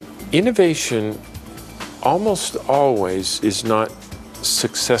Innovation almost always is not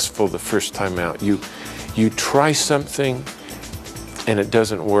successful the first time out. You try something and it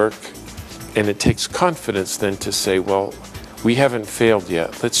doesn't work, and it takes confidence then to say, well, we haven't failed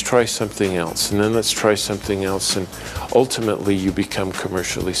yet. Let's try something else, and then let's try something else, and ultimately you become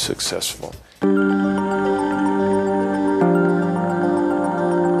commercially successful.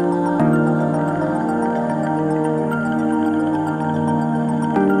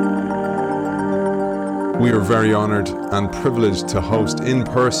 We are very honoured and privileged to host in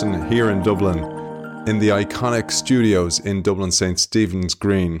person here in Dublin, in the iconic studios in Dublin St. Stephen's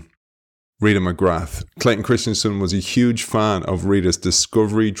Green, Rita McGrath. Clayton Christensen was a huge fan of Rita's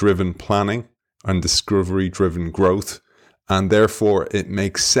discovery-driven planning and discovery-driven growth, and therefore it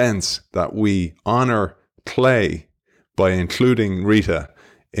makes sense that we honour Clay by including Rita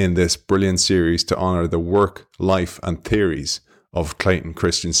in this brilliant series to honour the work, life and theories of Clayton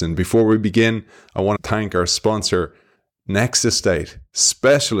Christensen. Before we begin, I want to thank our sponsor, Next Estate,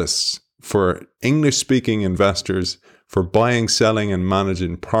 specialists for English-speaking investors for buying, selling and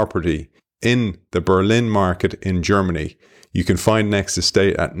managing property in the Berlin market in Germany. You can find Next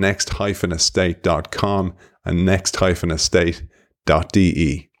Estate at next-estate.com and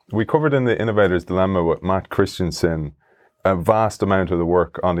next-estate.de. We covered in the Innovator's Dilemma with Matt Christensen a vast amount of the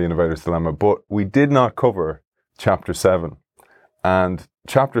work on the Innovator's Dilemma, but we did not cover Chapter 7. And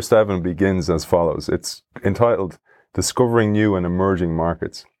Chapter 7 begins as follows. It's entitled Discovering New and Emerging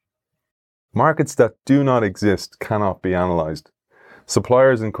Markets. Markets that do not exist cannot be analysed.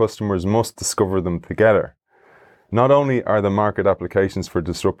 Suppliers and customers must discover them together. Not only are the market applications for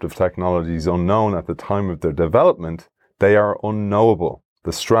disruptive technologies unknown at the time of their development, they are unknowable.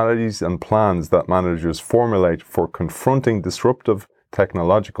 The strategies and plans that managers formulate for confronting disruptive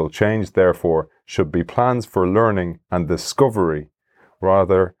technological change, therefore, should be plans for learning and discovery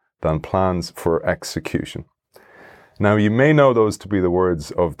rather than plans for execution. Now, you may know those to be the words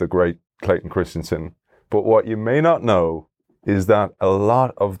of the great Clayton Christensen, but what you may not know is that a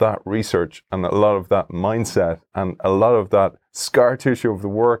lot of that research and a lot of that mindset and a lot of that scar tissue of the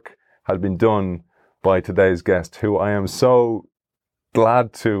work had been done by today's guest, who I am so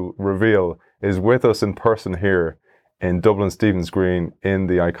glad to reveal is with us in person here in Dublin Stephen's Green in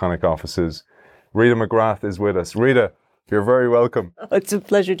the iconic offices. Rita McGrath is with us. Rita, you're very welcome. Oh, it's a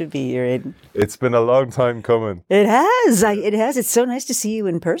pleasure to be here, Aidan. It's been a long time coming. It has. It has. It's so nice to see you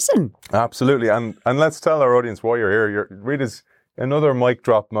in person. Absolutely. And let's tell our audience why you're here. Rita's another mic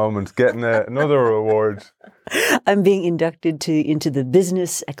drop moment, getting another award. I'm being inducted into the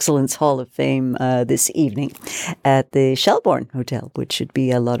Business Excellence Hall of Fame this evening at the Shelbourne Hotel, which should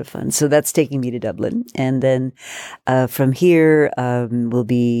be a lot of fun. So that's taking me to Dublin. And then from here, we'll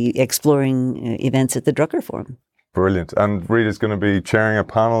be exploring events at the Drucker Forum. Brilliant. And Rita's going to be chairing a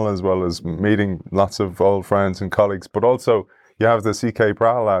panel as well as meeting lots of old friends and colleagues, but also you have the C.K.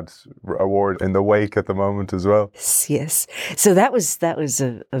 Prahalad Award in the wake at the moment as well. Yes. So that was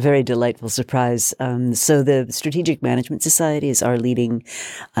a very delightful surprise. So the Strategic Management Society is our leading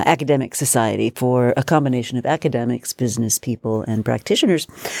academic society for a combination of academics, business people, and practitioners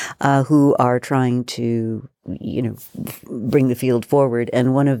who are trying to bring the field forward.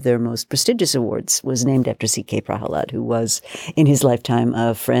 And one of their most prestigious awards was named after C.K. Prahalad, who was in his lifetime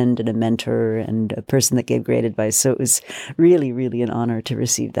a friend and a mentor and a person that gave great advice. So it was really, really an honor to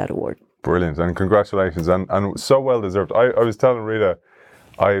receive that award. Brilliant. And congratulations. And so well deserved. I was telling Rita,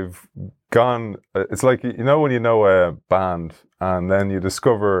 I've gone, it's like, when you know a band and then you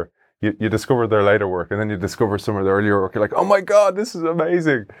discover their later work and then you discover some of their earlier work. You're like, oh my God, this is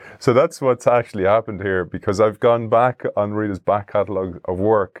amazing. So that's what's actually happened here, because I've gone back on Rita's back catalogue of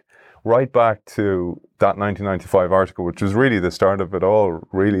work, right back to that 1995 article, which was really the start of it all,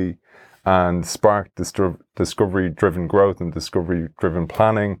 really, and sparked discovery-driven growth and discovery-driven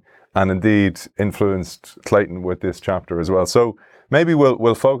planning, and indeed influenced Clayton with this chapter as well. So maybe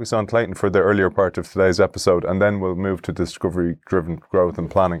we'll focus on Clayton for the earlier part of today's episode, and then we'll move to discovery-driven growth and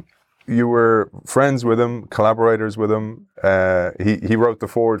planning. You were friends with him, collaborators with him. He wrote the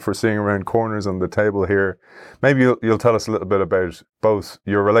foreword for Seeing Around Corners on the table here. Maybe you'll tell us a little bit about both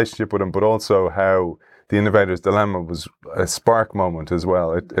your relationship with him, but also how the Innovator's Dilemma was a spark moment as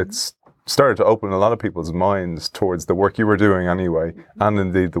well. It's started to open a lot of people's minds towards the work you were doing anyway, and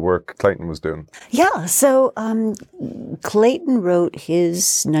indeed the work Clayton was doing. Yeah, so Clayton wrote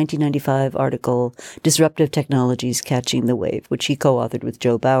his 1995 article, Disruptive Technologies Catching the Wave, which he co-authored with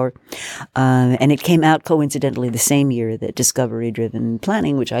Joe Bauer. And it came out coincidentally the same year that Discovery-Driven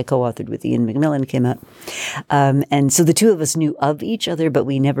Planning, which I co-authored with Ian McMillan, came out. And so the two of us knew of each other, but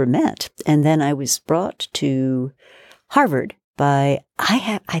we never met. And then I was brought to Harvard by,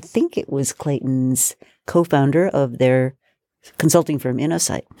 I think it was Clayton's co-founder of their consulting firm,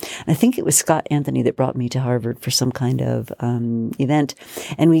 InnoSight. I think it was Scott Anthony that brought me to Harvard for some kind of event.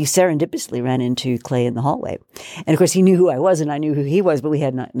 And we serendipitously ran into Clay in the hallway. And of course, he knew who I was and I knew who he was, but we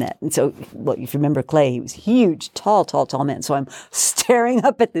had not met. And so, well, if you remember Clay, he was huge, tall man. So I'm staring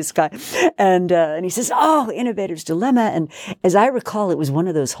up at this guy. And he says, "Oh, Innovator's Dilemma." And as I recall, it was one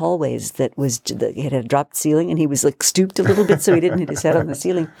of those hallways that it had a dropped ceiling and he was like stooped a little bit so he didn't hit his head on the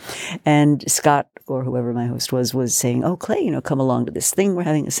ceiling. And Scott, or whoever my host was saying, "Oh, Clay, come along to this thing. We're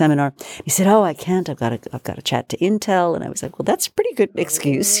having a seminar." He said, "Oh, I can't. I've got to chat to Intel." And I was like, "Well, that's a pretty good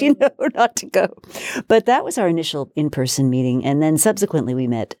excuse, not to go." But that was our initial in-person meeting. And then subsequently we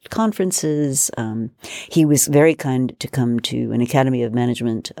met at conferences. He was very kind to come to an Academy of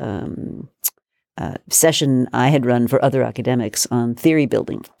Management session I had run for other academics on theory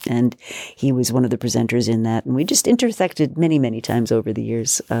building. And he was one of the presenters in that. And we just intersected many, many times over the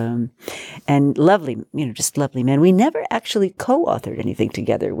years. And lovely, just lovely man. We never actually co-authored anything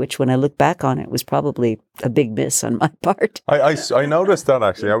together, which when I look back on it was probably a big miss on my part. I noticed that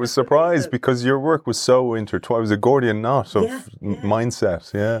actually. I was surprised because your work was so intertwined. It was a Gordian knot of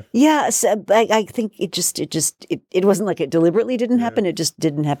mindset. Yeah. Yeah. So I think it wasn't like it deliberately didn't happen. It just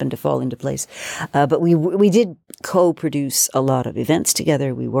didn't happen to fall into place. But we did co-produce a lot of events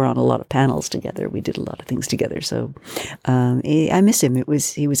together. We were on a lot of panels together. We did a lot of things together. So I miss him.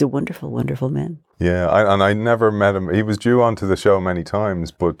 He was a wonderful, wonderful man. Yeah, I never met him. He was due onto the show many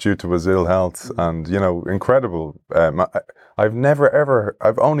times, but due to his ill health and, incredible.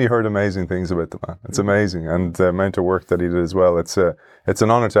 I've only heard amazing things about the man. It's amazing. And the amount of work that he did as well. It's an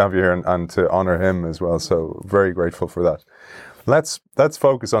honor to have you here and to honor him as well. So very grateful for that. Let's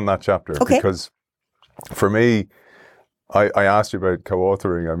focus on that chapter because for me, I asked you about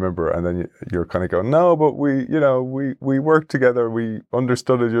co-authoring, I remember, and then you're kind of going, "No, but we worked together, we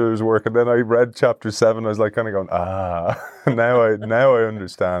understood each other's work," and then I read chapter 7, I was like kind of going, now I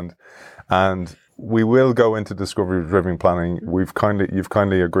understand. And we will go into discovery-driven planning. You've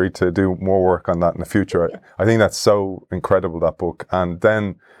kindly agreed to do more work on that in the future. I think that's so incredible, that book. And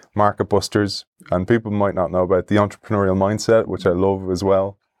then Market Busters, and people might not know about the entrepreneurial mindset, which I love as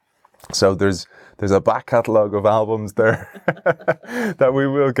well. So there's a back catalogue of albums there that we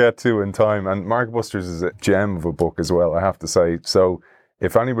will get to in time. And Market Busters is a gem of a book as well, I have to say. So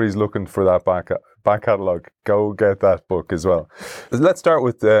if anybody's looking for that back catalogue, go get that book as well. Let's start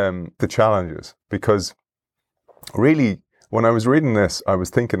with the challenges, because really, when I was reading this, I was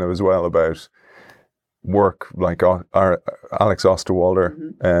thinking as well about work like our Alex Osterwalder,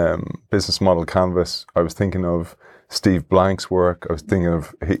 Business Model Canvas. I was thinking of Steve Blank's work. I was thinking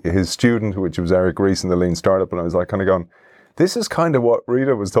of his student, which was Eric Ries in the Lean Startup. And I was like kind of going, this is kind of what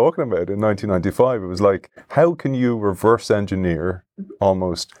Rita was talking about in 1995. It was like, how can you reverse engineer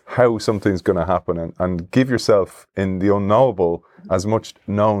almost how something's going to happen and give yourself in the unknowable as much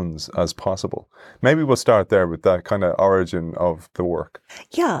knowns as possible? Maybe we'll start there with that kind of origin of the work.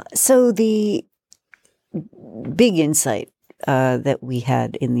 Yeah. So the big insight that we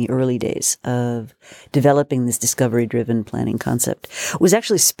had in the early days of developing this discovery-driven planning concept was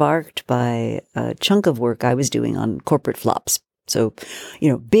actually sparked by a chunk of work I was doing on corporate flops. So,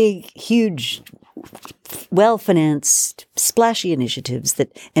 big, huge, well-financed, splashy initiatives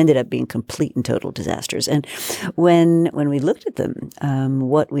that ended up being complete and total disasters. And when we looked at them,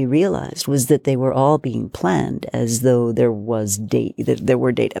 what we realized was that they were all being planned as though there were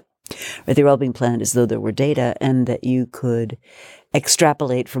data. Right? They were all being planned as though there were data, and that you could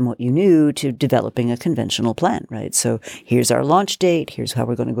extrapolate from what you knew to developing a conventional plan, right? So here's our launch date, here's how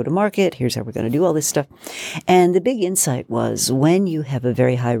we're going to go to market, here's how we're going to do all this stuff. And the big insight was, when you have a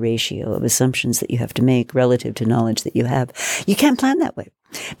very high ratio of assumptions that you have to make relative to knowledge that you have, you can't plan that way,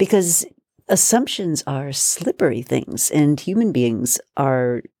 because assumptions are slippery things, and human beings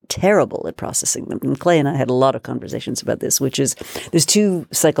are terrible at processing them. And Clay and I had a lot of conversations about this, which is there's two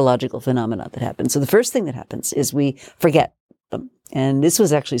psychological phenomena that happen. So the first thing that happens is we forget them. And this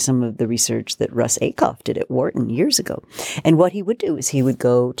was actually some of the research that Russ Akoff did at Wharton years ago. And what he would do is he would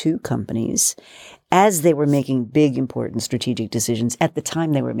go to companies as they were making big, important strategic decisions at the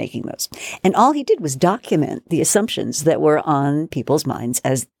time they were making those. And all he did was document the assumptions that were on people's minds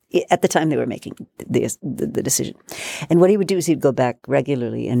at the time they were making the decision. And what he would do is he'd go back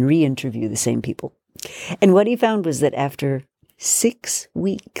regularly and re-interview the same people. And what he found was that after 6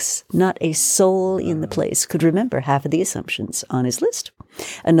 weeks, not a soul in the place could remember half of the assumptions on his list.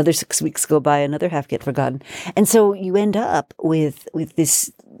 Another 6 weeks go by, another half get forgotten. And so you end up with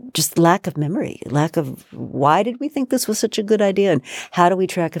this just lack of memory, lack of why did we think this was such a good idea, and how do we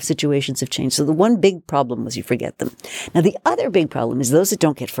track if situations have changed? So the one big problem was you forget them. Now the other big problem is those that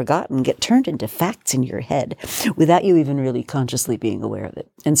don't get forgotten get turned into facts in your head without you even really consciously being aware of it.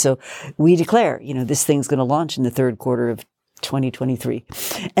 And so we declare, this thing's going to launch in the third quarter of 2023.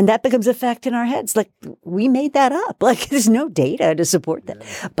 And that becomes a fact in our heads. Like, we made that up. Like, there's no data to support that.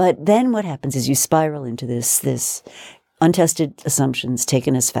 But then what happens is you spiral into this untested assumptions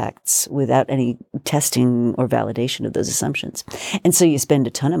taken as facts without any testing or validation of those assumptions. And so you spend a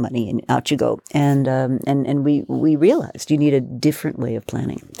ton of money and out you go. And we realized you need a different way of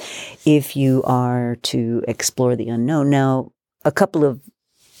planning if you are to explore the unknown. Now, a couple of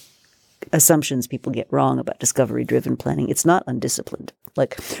assumptions people get wrong about discovery-driven planning. It's not undisciplined.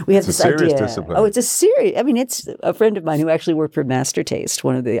 Like, we have this idea. Discipline. Oh, it's a serious. I mean, it's a friend of mine who actually worked for Master Taste,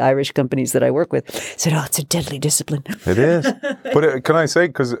 one of the Irish companies that I work with, said, "Oh, it's a deadly discipline." It is. But can I say,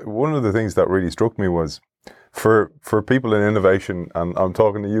 because one of the things that really struck me was for people in innovation, and I'm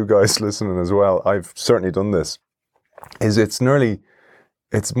talking to you guys listening as well, I've certainly done this, is it's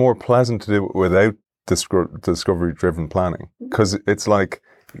more pleasant to do it without discovery-driven planning, because it's like,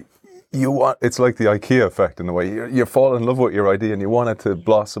 it's like the IKEA effect in a way. You fall in love with your idea and you want it to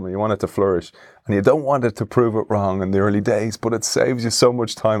blossom and you want it to flourish, and you don't want it to prove it wrong in the early days, but it saves you so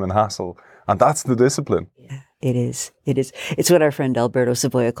much time and hassle. And that's the discipline. Yeah, it is. It is. It's what our friend Alberto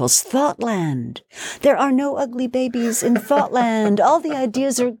Savoya calls Thoughtland. There are no ugly babies in Thoughtland. All the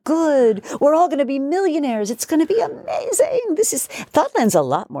ideas are good. We're all going to be millionaires. It's going to be amazing. Thoughtland's a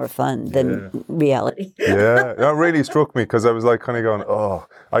lot more fun than reality. Yeah, that really struck me, because I was like kind of going, oh,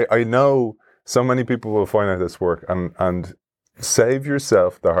 I know so many people will find out this work, and save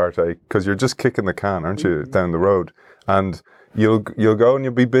yourself the heartache, because you're just kicking the can, aren't you, down the road? And you'll go and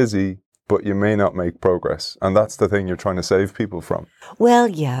you'll be busy, but you may not make progress. And that's the thing you're trying to save people from. Well,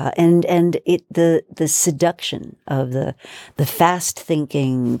 yeah. And the seduction of the fast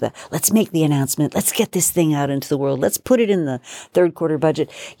thinking, let's make the announcement, let's get this thing out into the world, let's put it in the third quarter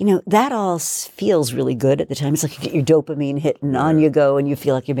budget. That all feels really good at the time. It's like you get your dopamine hit and on you go and you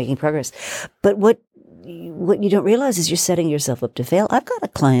feel like you're making progress. But what you don't realize is you're setting yourself up to fail. I've got a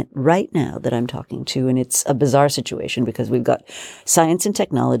client right now that I'm talking to, and it's a bizarre situation because we've got science and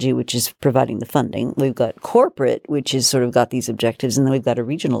technology, which is providing the funding. We've got corporate, which has sort of got these objectives, and then we've got a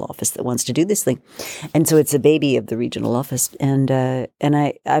regional office that wants to do this thing. And so it's a baby of the regional office. And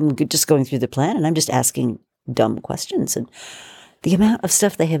I'm just going through the plan, and I'm just asking dumb questions. And the amount of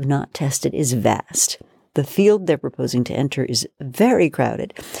stuff they have not tested is vast. The field they're proposing to enter is very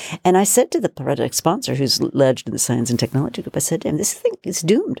crowded. And I said to the project sponsor, who's lodged in the science and technology group, I said to him, this thing is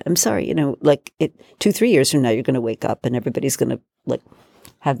doomed. I'm sorry, 2-3 years from now, you're going to wake up and everybody's going to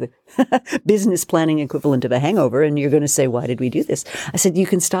have the business planning equivalent of a hangover. And you're going to say, why did we do this? I said, you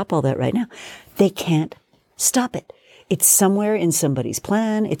can stop all that right now. They can't stop it. It's somewhere in somebody's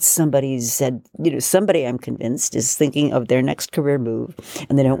plan. It's somebody I'm convinced is thinking of their next career move,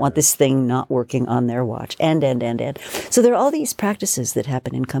 and they don't want this thing not working on their watch. And. So there are all these practices that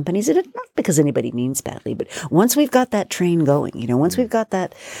happen in companies, and it's not because anybody means badly, but once we've got that train going, once we've got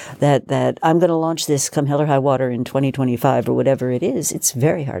that I'm going to launch this come hell or high water in 2025 or whatever it is, it's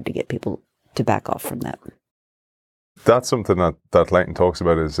very hard to get people to back off from that. That's something that Leighton talks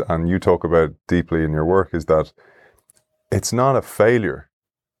about and you talk about deeply in your work, is that it's not a failure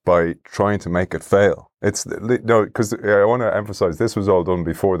by trying to make it fail. Because I want to emphasize, this was all done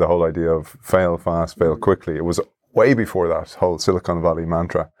before the whole idea of fail fast, fail quickly. It was way before that whole Silicon Valley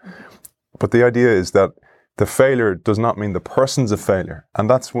mantra. But the idea is that the failure does not mean the person's a failure. And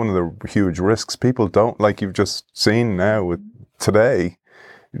that's one of the huge risks. People don't, like you've just seen now with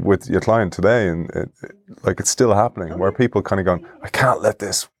your client today, and it's still happening, where people kind of going, I can't let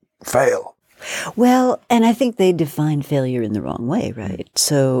this fail. Well, and I think they define failure in the wrong way, right?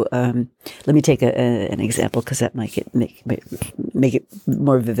 So let me take an example, because that might make it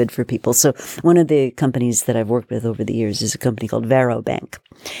more vivid for people. So one of the companies that I've worked with over the years is a company called Varo Bank.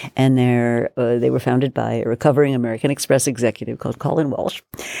 And they were founded by a recovering American Express executive called Colin Walsh.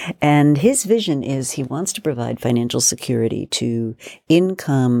 And his vision is he wants to provide financial security to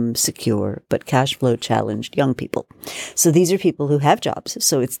income secure but cash flow challenged young people. So these are people who have jobs.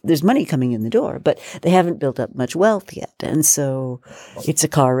 So there's money coming in the door, but they haven't built up much wealth yet. And so it's a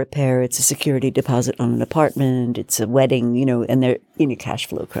car repair, it's a security deposit on an apartment, it's a wedding, and they're in a cash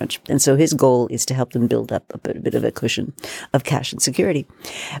flow crunch. And so his goal is to help them build up a bit of a cushion of cash and security.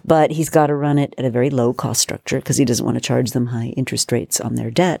 But he's got to run it at a very low cost structure because he doesn't want to charge them high interest rates on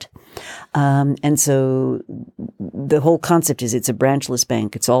their debt. And so the whole concept is it's a branchless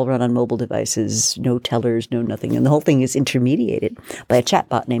bank. It's all run on mobile devices, no tellers, no nothing. And the whole thing is intermediated by a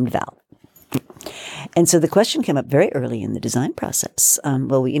chatbot named Val. And so the question came up very early in the design process.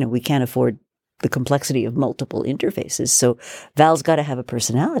 We can't afford the complexity of multiple interfaces. So Val's got to have a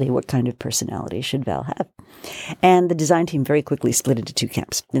personality. What kind of personality should Val have? And the design team very quickly split into two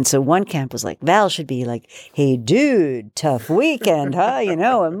camps. And so one camp was like, Val should be like, hey, dude, tough weekend, huh?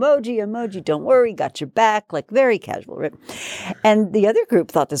 Emoji, don't worry, got your back, like very casual, right? And the other group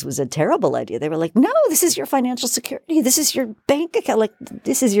thought this was a terrible idea. They were like, no, this is your financial security. This is your bank account. Like,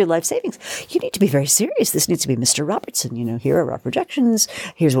 this is your life savings. You need to be very serious. This needs to be Mr. Robertson. Here are our projections.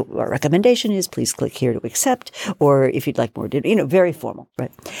 Here's what our recommendation is. Please click here to accept, or if you'd like more, very formal,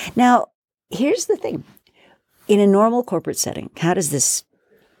 right? Now, here's the thing. In a normal corporate setting, how does this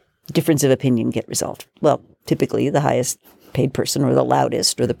difference of opinion get resolved? Well, typically the highest paid person or the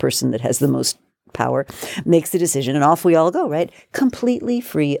loudest or the person that has the most power makes the decision and off we all go, right? Completely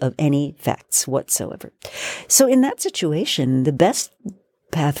free of any facts whatsoever. So in that situation, the best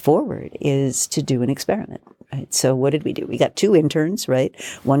path forward is to do an experiment. Right. So what did we do? We got two interns, right?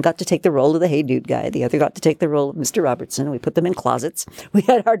 One got to take the role of the hey dude guy. The other got to take the role of Mr. Robertson. We put them in closets. We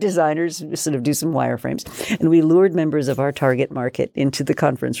had our designers sort of do some wireframes. And we lured members of our target market into the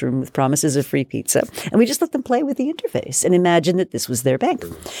conference room with promises of free pizza. And we just let them play with the interface and imagine that this was their bank.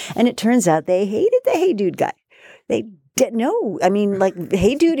 And it turns out they hated the hey dude guy. No, I mean, like,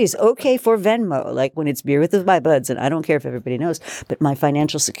 hey, dude is okay for Venmo, like when it's beer with my buds, and I don't care if everybody knows, but my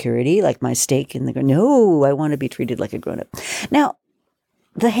financial security, like my stake in no, I want to be treated like a grown-up. Now,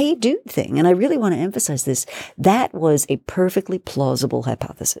 the hey, dude thing, and I really want to emphasize this, that was a perfectly plausible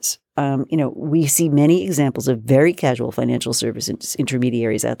hypothesis. We see many examples of very casual financial service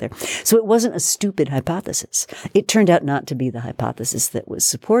intermediaries out there. So it wasn't a stupid hypothesis. It turned out not to be the hypothesis that was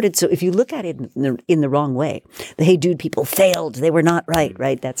supported. So if you look at it in the wrong way, the hey dude people failed. They were not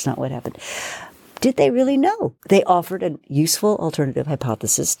right? That's not what happened. Did they really know? They offered a useful alternative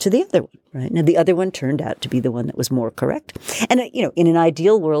hypothesis to the other one, right? Now, the other one turned out to be the one that was more correct. And, in an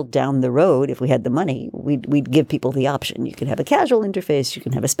ideal world down the road, if we had the money, we'd give people the option. You can have a casual interface. You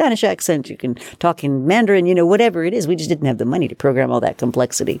can have a Spanish accent. You can talk in Mandarin, whatever it is. We just didn't have the money to program all that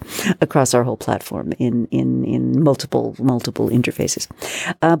complexity across our whole platform in multiple interfaces.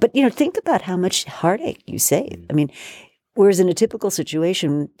 But think about how much heartache you save. I mean, whereas in a typical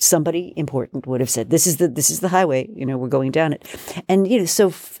situation, somebody important would have said, this is the highway, we're going down it. And, so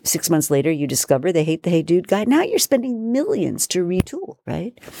 6 months later, you discover they hate the hey dude guy. Now you're spending millions to retool,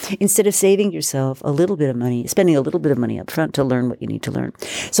 right? Instead of saving yourself spending a little bit of money up front to learn what you need to learn.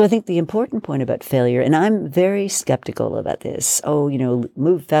 So I think the important point about failure, and I'm very skeptical about this,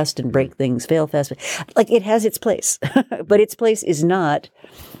 move fast and break things, fail fast. Like, it has its place, but its place is not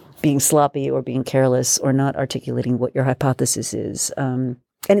being sloppy or being careless or not articulating what your hypothesis is. And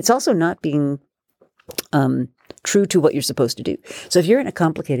it's also not being true to what you're supposed to do. So if you're in a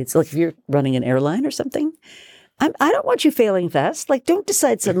complicated, if you're running an airline or something, I don't want you failing fast. Like, don't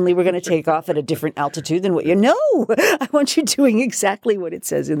decide suddenly we're going to take off at a different altitude than what you know. I want you doing exactly what it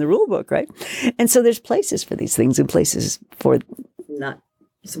says in the rule book, right? And so there's places for these things and places for not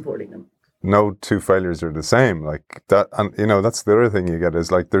supporting them. No two failures are the same, like that. And that's the other thing you get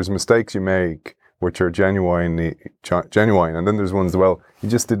is like there's mistakes you make which are genuine, and then there's ones, well, you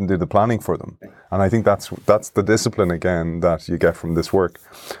just didn't do the planning for them. And I think that's the discipline again that you get from this work.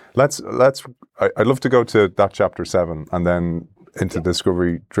 I'd love to go to that chapter 7 and then into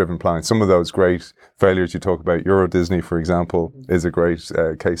discovery driven planning. Some of those great failures you talk about, Euro Disney, for example, is a great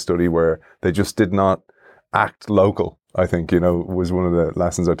case study where they just did not act local. I think was one of the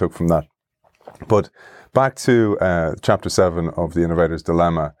lessons I took from that. But back to chapter 7 of The Innovator's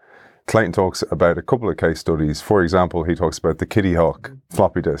Dilemma, Clayton talks about a couple of case studies. For example, he talks about the Kitty Hawk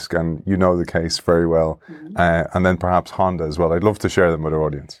floppy disk, and you know the case very well, and then perhaps Honda as well. I'd love to share them with our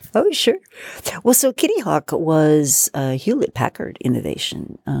audience. Oh, sure. Well, so Kitty Hawk was a Hewlett-Packard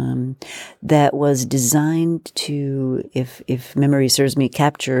innovation that was designed to, if memory serves me,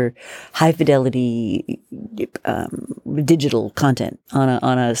 capture high-fidelity digital content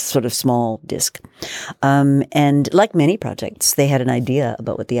on a sort of small disk. And like many projects, they had an idea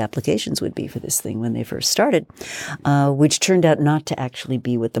about what the applications would be for this thing when they first started, which turned out not to actually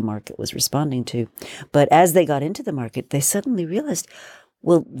be what the market was responding to. But as they got into the market, they suddenly realized,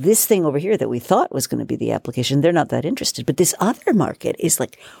 well, this thing over here that we thought was going to be the application, they're not that interested. But this other market is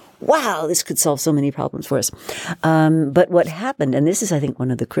like, wow, this could solve so many problems for us. But what happened, and this is, I think, one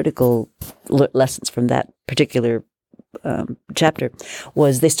of the critical lessons from that particular chapter,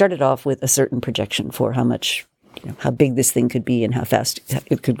 was they started off with a certain projection for how much, how big this thing could be and how fast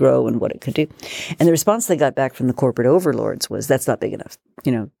it could grow and what it could do. And the response they got back from the corporate overlords was, that's not big enough.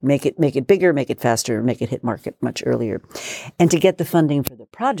 Make it bigger, make it faster, make it hit market much earlier. And to get the funding for the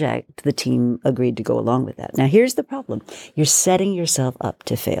project, the team agreed to go along with that. Now, here's the problem. You're setting yourself up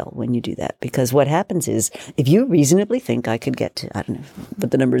to fail when you do that, because what happens is, if you reasonably think I could get to, I don't know,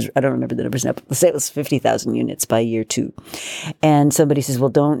 but the numbers, I don't remember the numbers now, but let's say it was 50,000 units by year 2. And somebody says, well,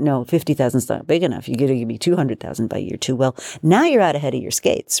 don't know, 50,000 is not big enough. You got to give me 200,000 by year 2. Well, now you're out ahead of your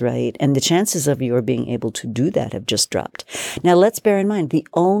skates, right? And the chances of your being able to do that have just dropped. Now, let's bear in mind, the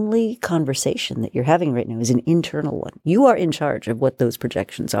only conversation that you're having right now is an internal one. You are in charge of what those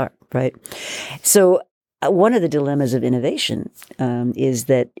projections are, right? So one of the dilemmas of innovation is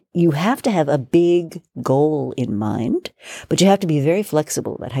that you have to have a big goal in mind, but you have to be very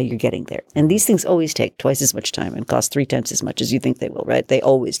flexible about how you're getting there. And these things always take twice as much time and cost 3 times as much as you think they will, right? They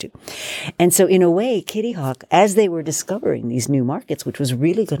always do. And so in a way, Kitty Hawk, as they were discovering these new markets, which was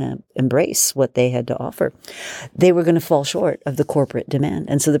really going to embrace what they had to offer, they were going to fall short of the corporate demand.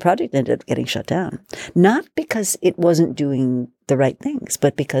 And so the project ended up getting shut down, not because it wasn't doing the right things,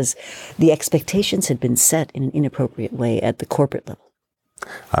 but because the expectations had been set in an inappropriate way at the corporate level.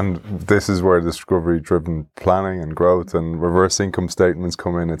 And this is where discovery-driven planning and growth and reverse income statements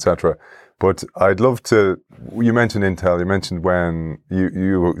come in, etc. But I'd love to, you mentioned Intel, you mentioned when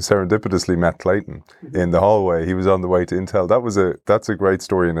you serendipitously met Clayton in the hallway. He was on the way to Intel. That's a great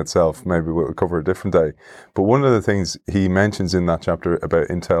story in itself. Maybe we'll cover a different day. But one of the things he mentions in that chapter about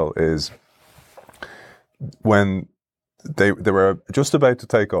Intel is when they were just about to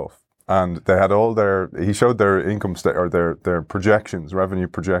take off, and they had he showed their income or their projections, revenue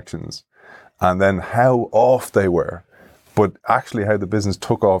projections, and then how off they were, but actually how the business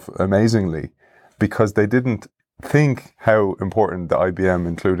took off amazingly, because they didn't think how important the IBM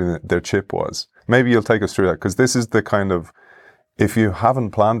including their chip was. Maybe you'll take us through that, because this is the kind of, if you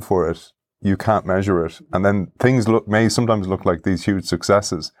haven't planned for it, you can't measure it. And then things may sometimes look like these huge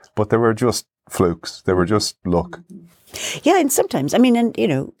successes, but they were just flukes. They were just luck. Yeah, and sometimes, I mean, and,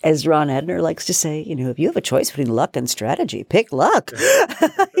 as Ron Adner likes to say, if you have a choice between luck and strategy, pick luck.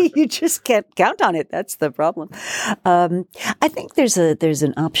 You just can't count on it. That's the problem. I think there's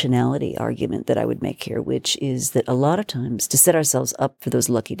an optionality argument that I would make here, which is that a lot of times, to set ourselves up for those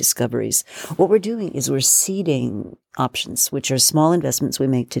lucky discoveries, what we're doing is we're seeding options, which are small investments we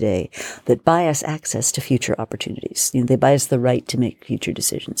make today that buy us access to future opportunities. They buy us the right to make future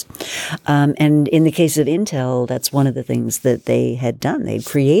decisions. And in the case of Intel, that's one of the things that they had done. They'd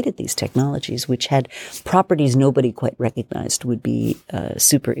created these technologies which had properties nobody quite recognized would be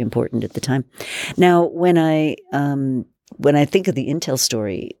super important at the time. Now, when I think of the Intel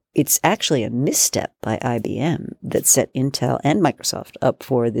story, it's actually a misstep by IBM that set Intel and Microsoft up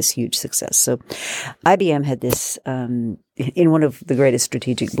for this huge success. So IBM had this in one of the greatest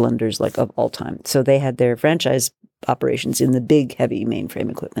strategic blunders of all time. So they had their franchise operations in the big, heavy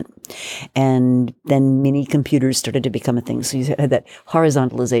mainframe equipment. And then mini computers started to become a thing. So you had that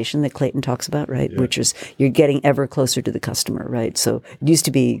horizontalization that Clayton talks about, right? Yeah. Which is you're getting ever closer to the customer, right? So it used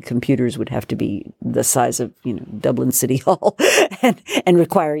to be computers would have to be the size of, Dublin City Hall and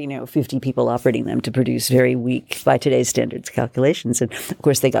require, 50 people operating them to produce very weak, by today's standards, calculations. And of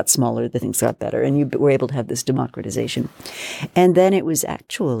course, they got smaller, the things got better, and you were able to have this democratization. And then it was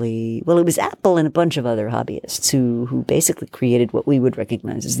actually, it was Apple and a bunch of other hobbyists who basically created what we would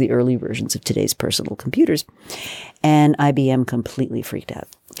recognize as the early versions of today's personal computers. And IBM completely freaked out.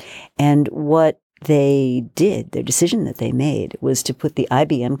 And what they did, their decision that they made, was to put the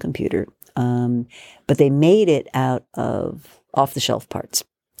IBM computer, but they made it out of off-the-shelf parts.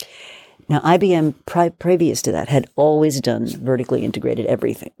 Now, IBM, previous to that, had always done vertically integrated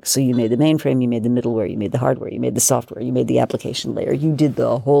everything. So you made the mainframe, you made the middleware, you made the hardware, you made the software, you made the application layer. You did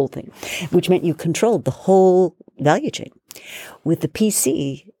the whole thing, which meant you controlled the whole value chain. With the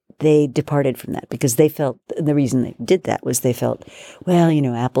PC, they departed from that because they felt, the reason they did that was they felt,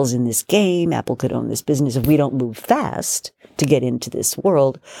 Apple's in this game, Apple could own this business. If we don't move fast to get into this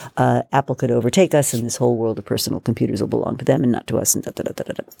world, Apple could overtake us and this whole world of personal computers will belong to them and not to us. And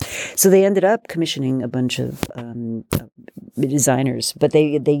So they ended up commissioning a bunch of designers, but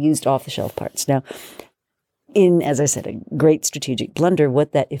they used off-the-shelf parts. Now, as I said, a great strategic blunder,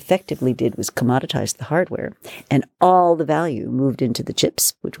 what that effectively did was commoditize the hardware, and all the value moved into the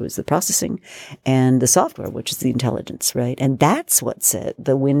chips, which was the processing, and the software, which is the intelligence, right? And that's what set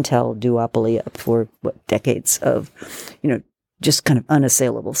the Wintel duopoly up for decades of, just kind of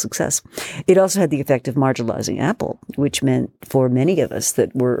unassailable success. It also had the effect of marginalizing Apple, which meant for many of us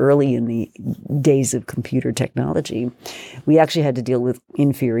that were early in the days of computer technology, we actually had to deal with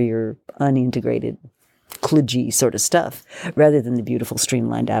inferior, unintegrated, kludgy sort of stuff rather than the beautiful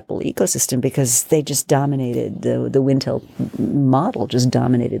streamlined Apple ecosystem, because they just dominated, the Wintel model just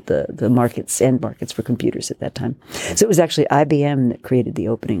dominated the markets, end markets for computers at that time. So it was actually IBM that created the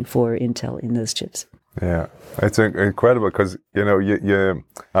opening for Intel in those chips. Yeah, it's incredible because, you know, you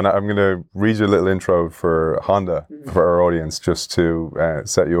and I'm going to read you a little intro for Honda for our audience just to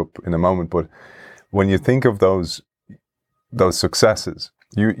set you up in a moment. But when you think of those successes,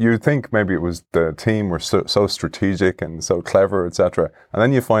 you think maybe it was the team were so strategic and so clever, etc. And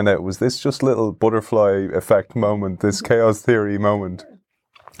then you find out, was this just little butterfly effect moment, this chaos theory moment?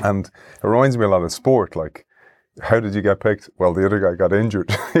 And it reminds me a lot of sport. Like, how did you get picked? Well, the other guy got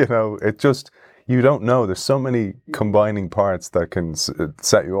injured. You know, it just... You don't know. There's so many combining parts that can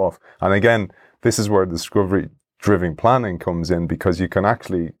set you off. And again, this is where discovery-driven planning comes in, because you can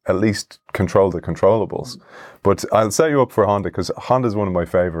actually at least control the controllables. But I'll set you up for Honda, because Honda is one of my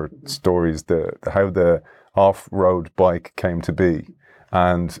favorite stories, how the off-road bike came to be.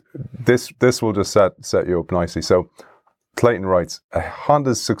 And this will just set you up nicely. So Clayton writes,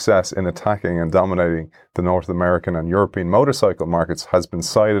 Honda's success in attacking and dominating the North American and European motorcycle markets has been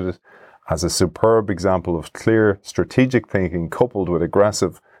cited as a superb example of clear strategic thinking coupled with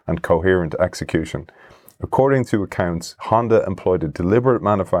aggressive and coherent execution. According to accounts, Honda employed a deliberate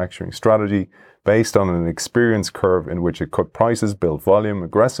manufacturing strategy based on an experience curve in which it cut prices, built volume,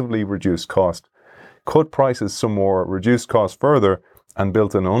 aggressively reduced cost, cut prices some more, reduced cost further, and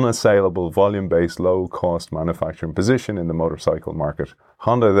built an unassailable volume-based low-cost manufacturing position in the motorcycle market.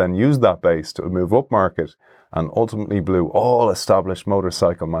 Honda then used that base to move up market and ultimately blew all established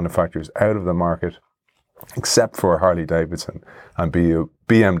motorcycle manufacturers out of the market, except for Harley-Davidson and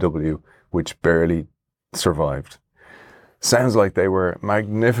BMW, which barely survived. Sounds like they were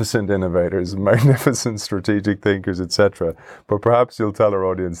magnificent innovators, magnificent strategic thinkers, etc. But perhaps you'll tell our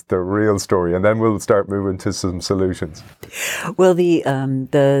audience the real story, and then we'll start moving to some solutions. Well,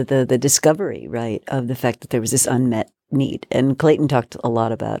 the discovery, right, of the fact that there was this unmet need, and Clayton talked a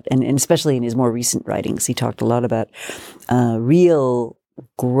lot about, and especially in his more recent writings, he talked a lot about real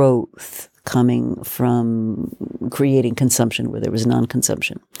growth coming from creating consumption where there was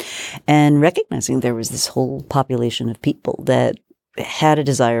non-consumption, and recognizing there was this whole population of people that had a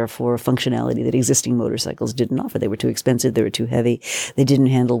desire for functionality that existing motorcycles didn't offer. They were too expensive, they were too heavy, they didn't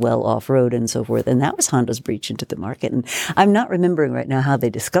handle well off-road and so forth. And that was Honda's breach into the market. And I'm not remembering right now how they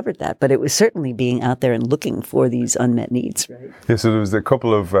discovered that, but it was certainly being out there and looking for these unmet needs. Right? Yeah, so there was a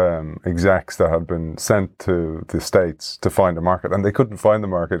couple of execs that had been sent to the States to find a market, and they couldn't find the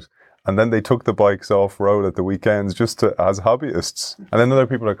market. And then they took the bikes off-road at the weekends just as hobbyists. And then other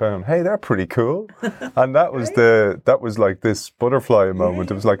people are going, hey, they're pretty cool. And that was like this butterfly moment.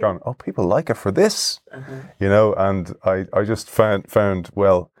 It was like, oh, people like it for this, you know. And I just found,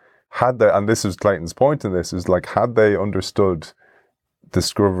 well, had they, and this is Clayton's point in this, is like, had they understood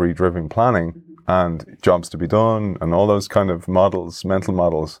discovery-driven planning and jobs to be done and all those kind of models, mental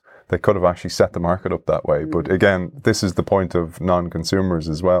models, they could have actually set the market up that way. But again, this is the point of non-consumers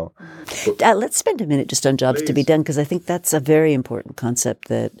as well. Let's spend a minute just on jobs to be done, because I think that's a very important concept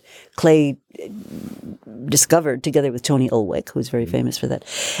that Clay discovered together with Tony Ulwick, who's very famous for that.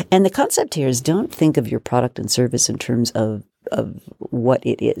 And the concept here is, don't think of your product and service in terms of what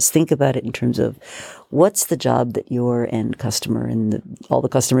it is. Think about it in terms of what's the job that your end customer and all the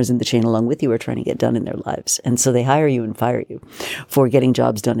customers in the chain along with you are trying to get done in their lives. And so they hire you and fire you for getting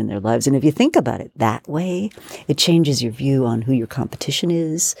jobs done in their lives. And if you think about it that way, it changes your view on who your competition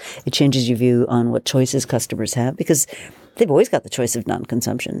is. It changes your view on what choices customers have, because they've always got the choice of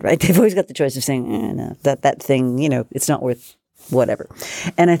non-consumption, right? They've always got the choice of saying, no, that thing, you know, it's not worth whatever.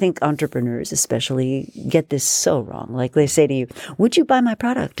 And I think entrepreneurs especially get this so wrong. Like, they say to you, would you buy my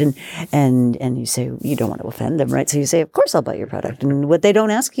product? And you say, you don't want to offend them, right? So you say, of course I'll buy your product. And what they don't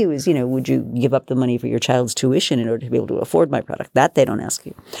ask you is, you know, would you give up the money for your child's tuition in order to be able to afford my product? That they don't ask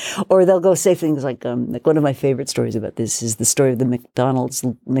you. Or they'll go say things like one of my favorite stories about this is the story of the McDonald's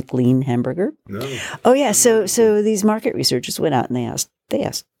McLean hamburger. No. Oh yeah. So these market researchers went out and they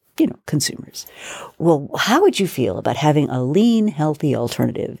asked, you know, consumers, well, how would you feel about having a lean, healthy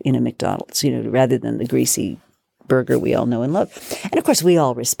alternative in a McDonald's, you know, rather than the greasy burger we all know and love? And of course, we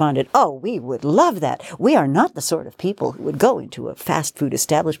all responded, oh, we would love that. We are not the sort of people who would go into a fast food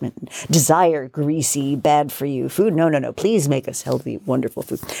establishment and desire greasy, bad-for-you food. No. Please make us healthy, wonderful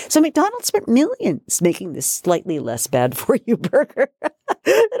food. So McDonald's spent millions making this slightly less bad-for-you burger.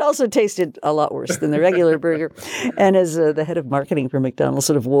 It also tasted a lot worse than the regular burger. And as the head of marketing for McDonald's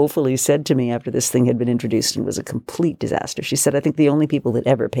sort of woefully said to me after this thing had been introduced and was a complete disaster, she said, I think the only people that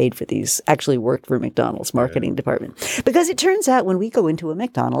ever paid for these actually worked for McDonald's marketing department. Because it turns out when we go into a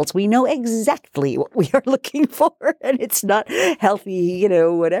McDonald's, we know exactly what we are looking for, and it's not healthy,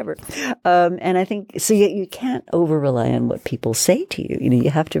 whatever. And I think, so you can't over-rely on what people say to you. You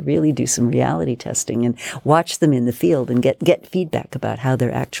have to really do some reality testing and watch them in the field and get feedback about how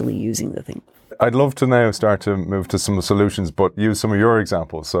they're actually using the thing. I'd love to now start to move to some solutions, but use some of your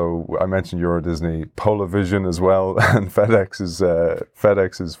examples. So I mentioned Euro Disney, Polavision as well, and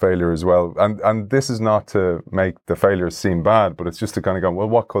FedEx's failure as well. And this is not to make the failures seem bad, but it's just to kind of go, well,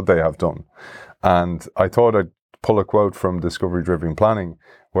 what could they have done? And I thought I'd pull a quote from Discovery Driven Planning,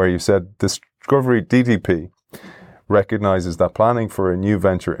 where you said, Discovery DDP recognizes that planning for a new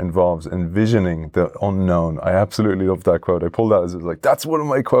venture involves envisioning the unknown. I absolutely love that quote. I pulled that as like, that's one of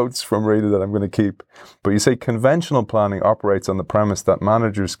my quotes from Rita that I'm going to keep. But you say conventional planning operates on the premise that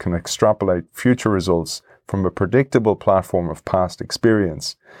managers can extrapolate future results from a predictable platform of past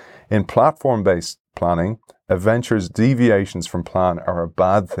experience. In platform-based planning, a venture's deviations from plan are a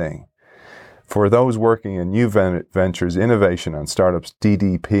bad thing. For those working in new ventures, innovation and startups,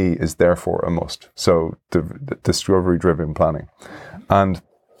 DDP is therefore a must. So the discovery-driven planning. And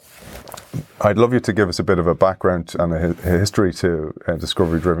I'd love you to give us a bit of a background and a history to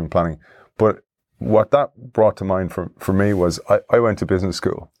discovery-driven planning. But what that brought to mind for me was I went to business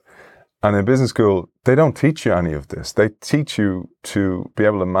school. And in business school, they don't teach you any of this. They teach you to be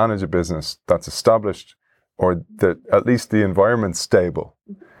able to manage a business that's established, or that at least the environment's stable.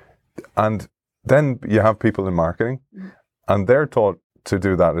 And then you have people in marketing, and they're taught to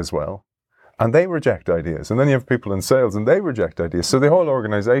do that as well. And they reject ideas. And then you have people in sales, and they reject ideas. So the whole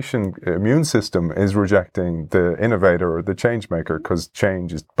organization immune system is rejecting the innovator or the change maker, because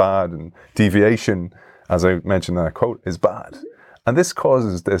change is bad and deviation, as I mentioned in that quote, is bad. And this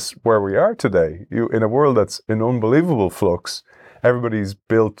causes this where we are today. In a world that's in unbelievable flux, everybody's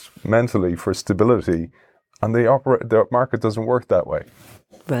built mentally for stability, and the market doesn't work that way.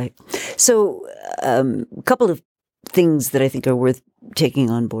 Right. So a couple of things that I think are worth taking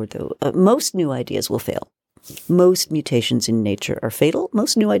on board, though. Most new ideas will fail. Most mutations in nature are fatal.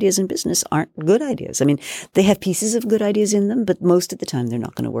 Most new ideas in business aren't good ideas. I mean, they have pieces of good ideas in them, but most of the time they're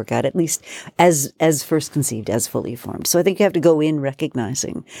not going to work out, at least as first conceived, as fully formed. So I think you have to go in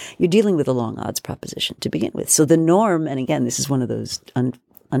recognizing you're dealing with a long odds proposition to begin with. So the norm, and again, this is one of those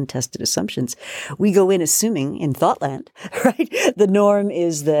untested assumptions. We go in assuming in Thoughtland, right? The norm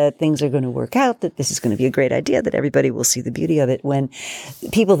is that things are going to work out, that this is going to be a great idea, that everybody will see the beauty of it, when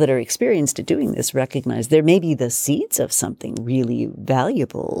people that are experienced at doing this recognize there may be the seeds of something really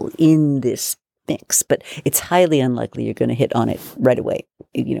valuable in this mix, but it's highly unlikely you're going to hit on it right away,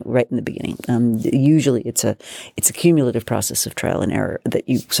 right in the beginning. Usually it's a cumulative process of trial and error that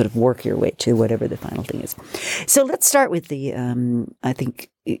you sort of work your way to whatever the final thing is. So let's start with the, I think,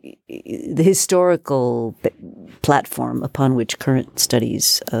 the historical platform upon which current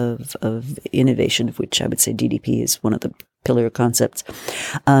studies of innovation, of which I would say DDP is one of the pillar concepts.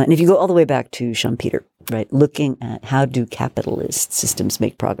 And if you go all the way back to Schumpeter, right, looking at how do capitalist systems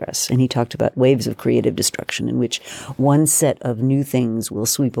make progress. And he talked about waves of creative destruction in which one set of new things will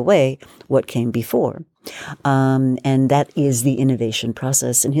sweep away what came before. And that is the innovation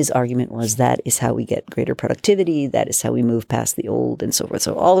process. And his argument was that is how we get greater productivity. That is how we move past the old and so forth.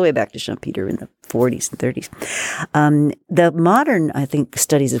 So all the way back to Schumpeter in the 40s and 30s. The modern, I think,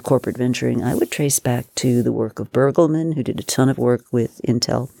 studies of corporate venturing, I would trace back to the work of Bergelman, who did a ton of work with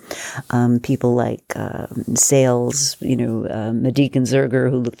Intel. People like Sales, Medik and Zerger,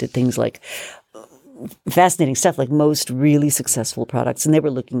 who looked at things like fascinating stuff, like most really successful products. And they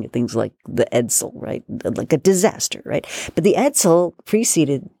were looking at things like the Edsel, right? Like a disaster, right? But the Edsel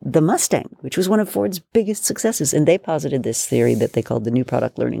preceded the Mustang, which was one of Ford's biggest successes. And they posited this theory that they called the new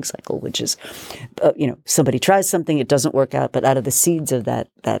product learning cycle, which is, somebody tries something, it doesn't work out, but out of the seeds of that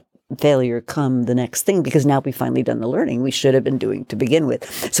failure come the next thing, because now we've finally done the learning we should have been doing to begin with.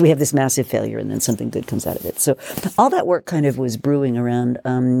 So we have this massive failure, and then something good comes out of it. So all that work kind of was brewing around.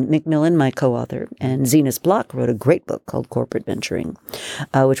 Macmillan, my co-author, and Zenas Block wrote a great book called Corporate Venturing,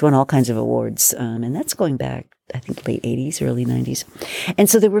 which won all kinds of awards. And that's going back, I think, late 80s, early 90s. And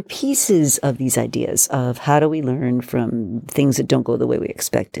so there were pieces of these ideas of how do we learn from things that don't go the way we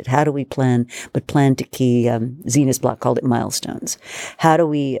expected? How do we plan, but plan to key, Zenas Block called it milestones. How do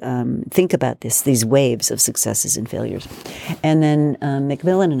we think about these waves of successes and failures? And then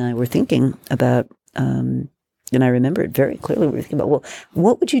Macmillan and I were thinking about, and I remember it very clearly, we were thinking about, well,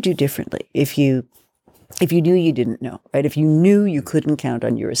 what would you do differently if you If you knew you didn't know, right? If you knew you couldn't count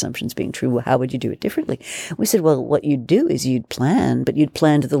on your assumptions being true, well, how would you do it differently? We said, well, what you'd do is you'd plan, but you'd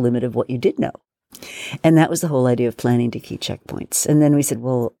plan to the limit of what you did know. And that was the whole idea of planning to key checkpoints. And then we said,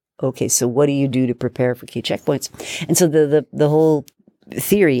 well, okay, so what do you do to prepare for key checkpoints? And so the whole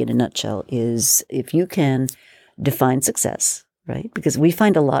theory in a nutshell is if you can define success, right? Because we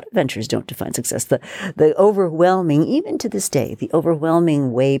find a lot of ventures don't define success. The overwhelming, even to this day, the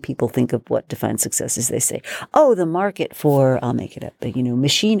overwhelming way people think of what defines success is they say, oh, the market for, I'll make it up, but,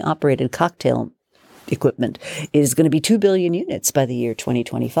 machine-operated cocktail equipment is going to be 2 billion units by the year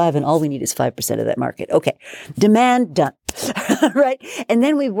 2025, and all we need is 5% of that market. Okay, demand done, right? And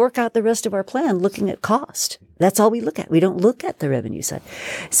then we work out the rest of our plan looking at cost. That's all we look at. We don't look at the revenue side.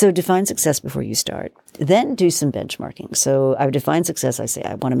 So define success before you start. Then do some benchmarking. So I've defined success. I say,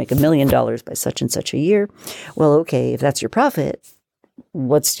 I want to make $1 million by such and such a year. Well, okay, if that's your profit,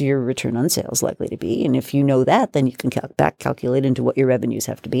 what's your return on sales likely to be? And if you know that, then you can back calculate into what your revenues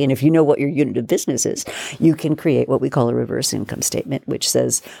have to be. And if you know what your unit of business is, you can create what we call a reverse income statement, which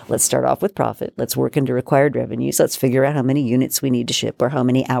says, let's start off with profit. Let's work into required revenues. Let's figure out how many units we need to ship or how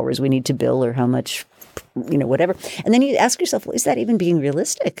many hours we need to bill or how much, whatever. And then you ask yourself, well, is that even being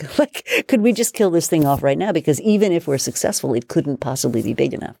realistic? Like, could we just kill this thing off right now? Because even if we're successful, it couldn't possibly be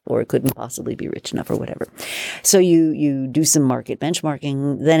big enough or it couldn't possibly be rich enough or whatever. So you do some market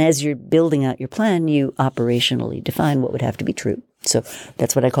benchmarking. Then as you're building out your plan, you operationally define what would have to be true. So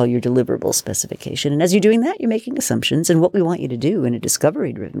that's what I call your deliverable specification. And as you're doing that, you're making assumptions. And what we want you to do in a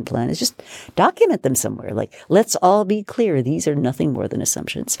discovery-driven plan is just document them somewhere. Like, let's all be clear. These are nothing more than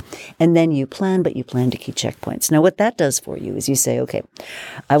assumptions. And then you plan, but you plan to key checkpoints. Now, what that does for you is you say, okay,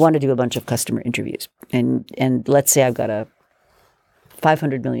 I want to do a bunch of customer interviews. And let's say I've got a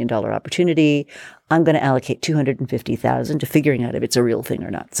 $500 million opportunity. I'm going to allocate $250,000 to figuring out if it's a real thing or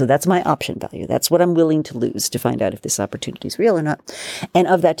not. So that's my option value. That's what I'm willing to lose to find out if this opportunity is real or not. And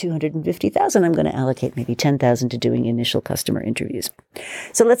of that $250,000, I'm going to allocate maybe $10,000 to doing initial customer interviews.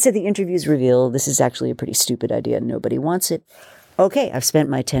 So let's say the interviews reveal this is actually a pretty stupid idea and nobody wants it. Okay, I've spent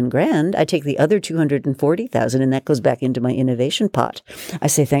my 10 grand. I take the other 240,000 and that goes back into my innovation pot. I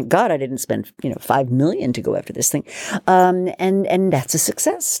say, thank God I didn't spend, 5 million to go after this thing. And that's a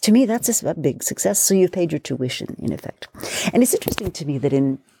success. To me, that's a big success. So you've paid your tuition in effect. And it's interesting to me that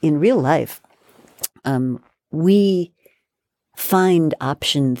in real life, we find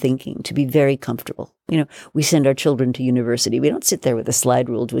option thinking to be very comfortable. We send our children to university. We don't sit there with a slide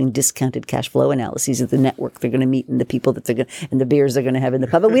rule doing discounted cash flow analyses of the network they're going to meet and the people that they're going to, and the beers they're going to have in the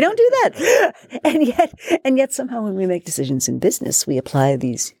pub. But we don't do that. And yet somehow when we make decisions in business, we apply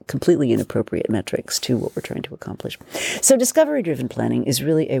these completely inappropriate metrics to what we're trying to accomplish. So discovery-driven planning is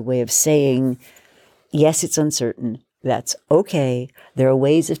really a way of saying, yes, it's uncertain. That's okay. There are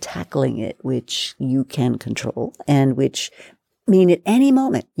ways of tackling it which you can control and which mean at any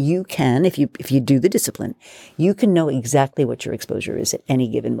moment you can, if you do the discipline, you can know exactly what your exposure is at any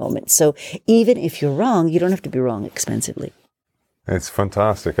given moment. So even if you're wrong, you don't have to be wrong expensively. It's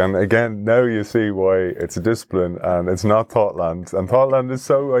fantastic. And again, now you see why it's a discipline and it's not Thoughtland. And Thoughtland is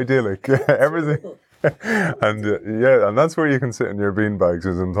so idyllic. Everything. And and that's where you can sit in your beanbags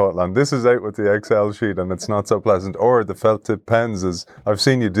is in Thoughtland. This is out with the Excel sheet and it's not so pleasant. Or the felt tip pens, as I've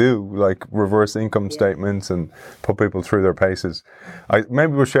seen you do, like reverse income statements and put people through their paces.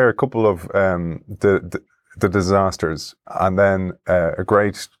 Maybe we'll share a couple of the disasters and then a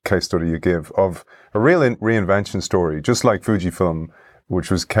great case study you give of a real reinvention story, just like Fujifilm, which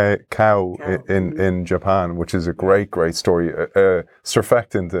was Kao in Japan, which is a great story.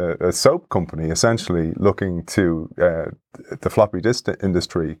 Surfactant, a soap company, essentially looking to the floppy disk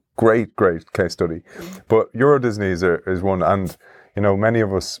industry. Great case study. But Euro Disney is one, and many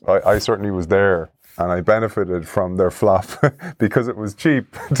of us, I certainly was there, and I benefited from their flop because it was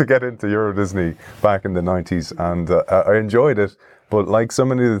cheap to get into Euro Disney back in the 90s, and I enjoyed it. But like so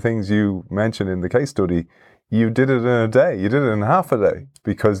many of the things you mentioned in the case study, you did it in a day. You did it in half a day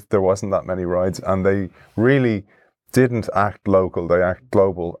because there wasn't that many rides and they really didn't act local. They act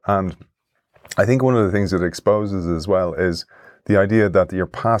global. And I think one of the things it exposes as well is the idea that your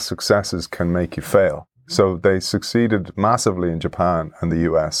past successes can make you fail. So they succeeded massively in Japan and the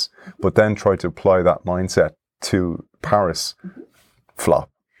US, but then tried to apply that mindset to Paris. Flop.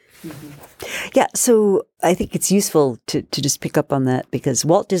 Yeah, so I think it's useful to just pick up on that because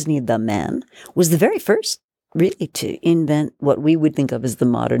Walt Disney, the man, was the very first really to invent what we would think of as the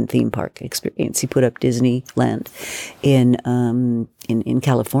modern theme park experience. He put up Disneyland in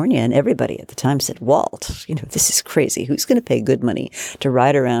California, and everybody at the time said, "Walt, this is crazy. Who's going to pay good money to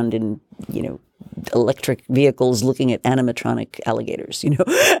ride around in, electric vehicles looking at animatronic alligators,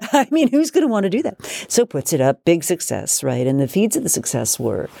 I mean, who's going to want to do that?" So puts it up, big success, right? And the feeds of the success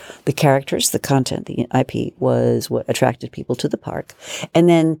were the characters, the content, the IP was what attracted people to the park. And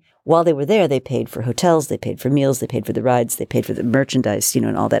then while they were there, they paid for hotels, they paid for meals, they paid for the rides, they paid for the merchandise,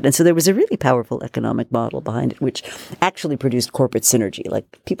 and all that. And so there was a really powerful economic model behind it, which actually produced corporate synergy. Like,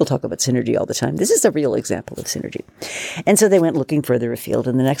 people talk about synergy all the time. This is a real example of synergy. And so they went looking further afield,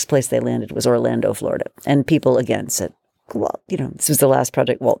 and the next place they landed was Orlando, Florida. And people, again, said, well, this was the last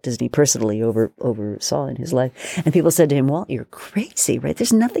project Walt Disney personally oversaw in his life. And people said to him, "Walt, you're crazy, right?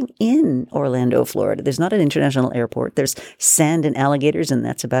 There's nothing in Orlando, Florida. There's not an international airport. There's sand and alligators, and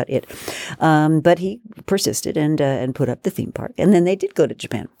that's about it." But he persisted and put up the theme park. And then they did go to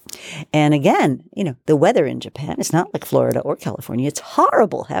Japan. And again, the weather in Japan is not like Florida or California. It's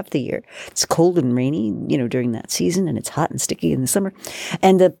horrible half the year. It's cold and rainy, during that season, and it's hot and sticky in the summer.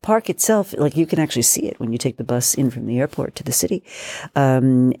 And the park itself, like, you can actually see it when you take the bus in from the airport to the city.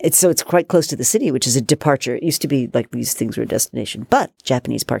 It's quite close to the city, which is a departure. It used to be like these things were a destination, but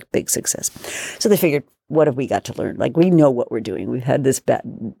Japanese park, big success. So they figured, what have we got to learn? Like, we know what we're doing. We've had this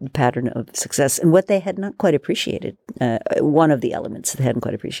pattern of success. And what they had not quite appreciated, one of the elements they hadn't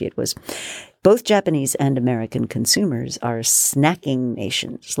quite appreciated was both Japanese and American consumers are snacking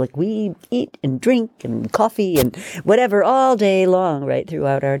nations. Like, we eat and drink and coffee and whatever all day long, right,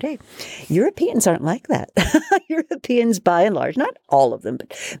 throughout our day. Europeans aren't like that. Europeans, by and large, not all of them,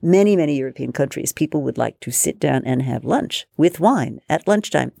 but many, many European countries, people would like to sit down and have lunch with wine at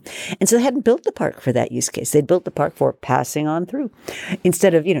lunchtime. And so they hadn't built the park for that use case. They'd built the park for passing on through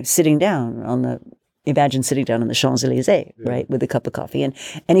instead of, sitting down on the Imagine sitting down on the Champs-Élysées, right, with a cup of coffee. And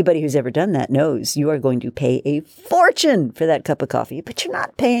anybody who's ever done that knows you are going to pay a fortune for that cup of coffee, but you're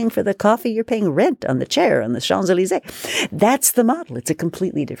not paying for the coffee. You're paying rent on the chair on the Champs-Élysées. That's the model. It's a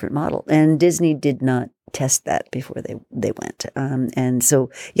completely different model. And Disney did not test that before they went. And so,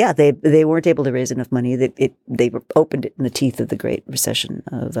 yeah, they weren't able to raise enough money. They opened it in the teeth of the Great Recession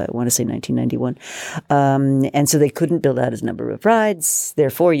of, I want to say, 1991. And so they couldn't build out as number of rides.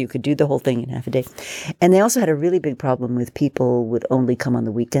 Therefore, you could do the whole thing in half a day. And they also had a really big problem with people would only come on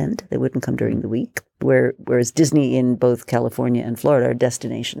the weekend. They wouldn't come during the week, whereas Disney in both California and Florida are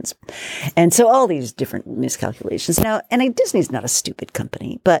destinations. And so all these different miscalculations. Now, and Disney's not a stupid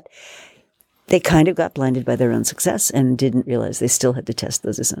company, but they kind of got blinded by their own success and didn't realize they still had to test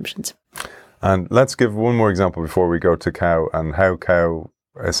those assumptions. And let's give one more example before we go to Cow and how Cow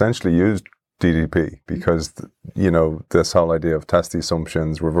essentially used DDP, because, this whole idea of test the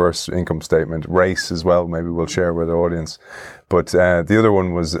assumptions, reverse income statement, race as well, maybe we'll share with the audience. But the other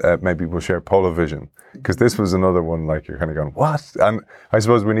one was maybe we'll share Polavision, because this was another one like you're kind of going, what? And I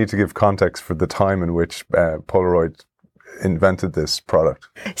suppose we need to give context for the time in which Polaroid invented this product.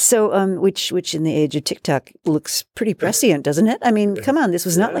 So, which in the age of TikTok looks pretty prescient, doesn't it? I mean, come on, this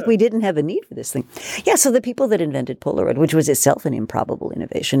was not like we didn't have a need for this thing. Yeah, so the people that invented Polaroid, which was itself an improbable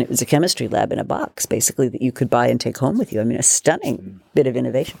innovation, it was a chemistry lab in a box, basically, that you could buy and take home with you. I mean, a stunning bit of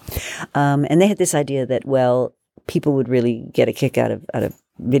innovation. And they had this idea that, well, people would really get a kick out of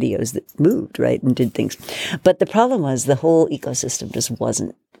videos that moved, right, and did things. But the problem was the whole ecosystem just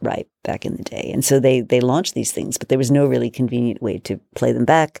wasn't right back in the day. And so they launched these things, but there was no really convenient way to play them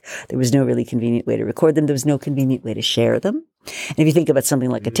back. There was no really convenient way to record them. There was no convenient way to share them. And if you think about something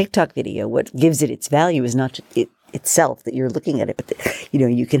like a TikTok video, what gives it its value is not it itself that you're looking at it, but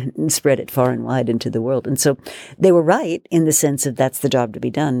you can spread it far and wide into the world. And so they were right in the sense of that's the job to be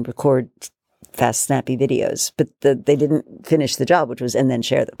done, record fast, snappy videos, but they didn't finish the job, which was, and then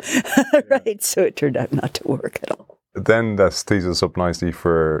share them. Right. So it turned out not to work at all. Then that tees us up nicely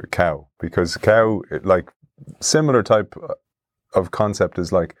for Cow, because Cow, like, similar type of concept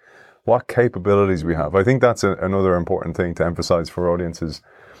is like what capabilities we have. I think that's another important thing to emphasize for audiences.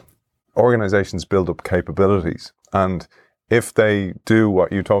 Organizations build up capabilities, and if they do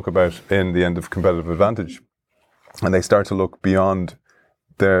what you talk about in the end of competitive advantage, and they start to look beyond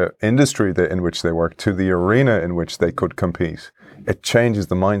the industry in which they work to the arena in which they could compete, it changes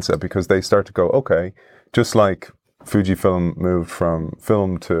the mindset, because they start to go, okay, just like Fujifilm moved from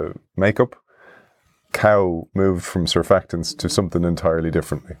film to makeup, Cow moved from surfactants to something entirely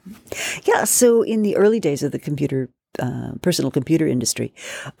differently. Yeah, so in the early days of the personal computer industry,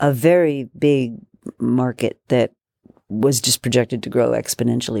 a very big market that was just projected to grow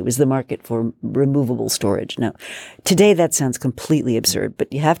exponentially, was the market for removable storage. Now, today that sounds completely absurd,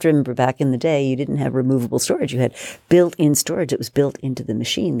 but you have to remember back in the day, you didn't have removable storage. You had built-in storage. It was built into the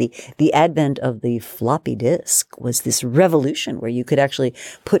machine. The advent of the floppy disk was this revolution where you could actually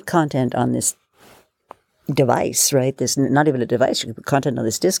put content on this device, right? This, not even a device, you could put content on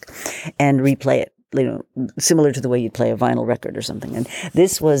this disk and replay it, similar to the way you'd play a vinyl record or something. And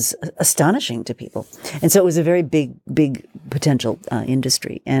this was astonishing to people. And so it was a very big potential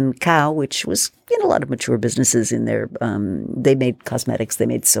industry. And Cow, which was in a lot of mature businesses in there, they made cosmetics, they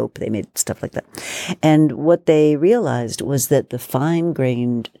made soap, they made stuff like that. And what they realized was that the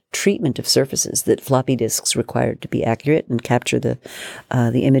fine-grained treatment of surfaces that floppy disks required to be accurate and capture the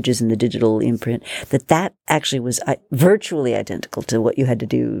images in the digital imprint, that actually was virtually identical to what you had to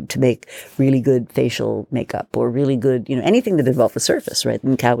do to make really good facial makeup or really good, anything that involved the surface, right?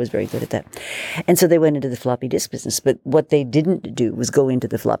 And Cow was very good at that. And so they went into the floppy disk business. But what they didn't do was go into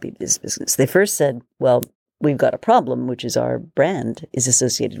the floppy disk business. They first said, well, we've got a problem, which is our brand is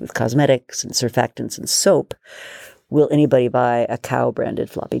associated with cosmetics and surfactants and soap. Will anybody buy a Cow branded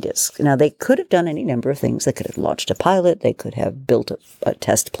floppy disk? Now, they could have done any number of things. They could have launched a pilot. They could have built a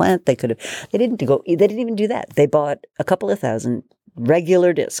test plant. They didn't even do that. They bought a couple of thousand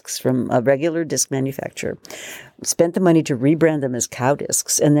regular discs from a regular disc manufacturer, spent the money to rebrand them as Cow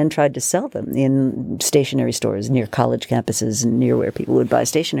discs, and then tried to sell them in stationery stores near college campuses and near where people would buy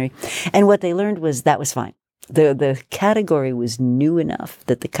stationery. And what they learned was that was fine. The category was new enough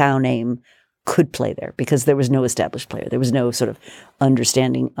that the Cow name could play there because there was no established player. There was no sort of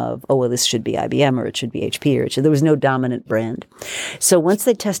understanding of, oh, well, this should be IBM or it should be HP there was no dominant brand. So once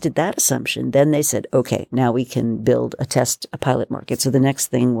they tested that assumption, then they said, okay, now we can build a pilot market. So the next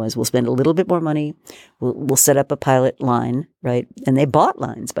thing was we'll spend a little bit more money. We'll set up a pilot line, right? And they bought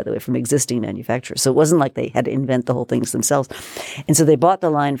lines, by the way, from existing manufacturers. So it wasn't like they had to invent the whole things themselves. And so they bought the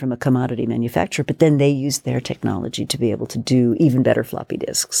line from a commodity manufacturer, but then they used their technology to be able to do even better floppy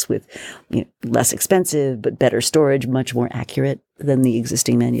disks with, less expensive, but better storage, much more accurate than the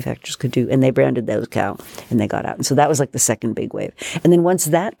existing manufacturers could do. And they branded those Cow and they got out. And so that was like the second big wave. And then once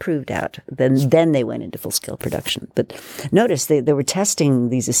that proved out, then they went into full scale production. But notice they were testing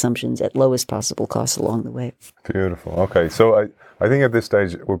these assumptions at lowest possible cost along the way. Beautiful. Okay. So I think at this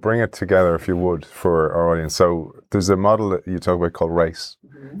stage, we'll bring it together, if you would, for our audience. So there's a model that you talk about called RACE.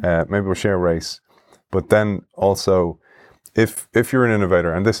 Maybe we'll share RACE. But then also, if you're an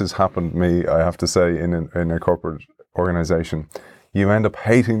innovator, and this has happened to me, I have to say, in a corporate organization, you end up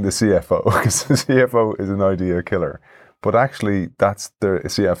hating the CFO because the CFO is an idea killer. But actually, that's the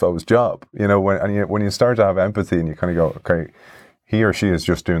CFO's job. When you start to have empathy and you kind of go, okay, he or she is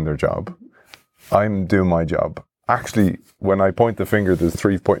just doing their job. I'm doing my job. Actually, when I point the finger, there's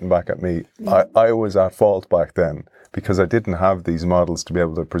three pointing back at me. I was at fault back then because I didn't have these models to be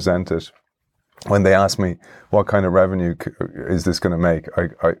able to present it. When they ask me, what kind of revenue is this going to make,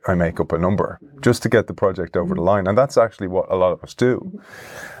 I make up a number just to get the project over the line. And that's actually what a lot of us do.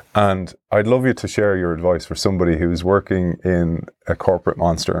 And I'd love you to share your advice for somebody who's working in a corporate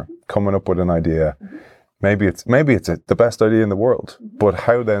monster, coming up with an idea. Maybe it's the best idea in the world, but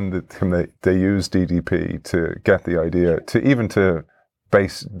how then can they use DDP to get the idea to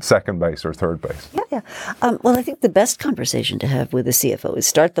second base or third base? Yeah. Well, I think the best conversation to have with a CFO is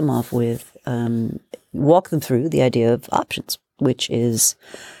start them off with, walk them through the idea of options, which is,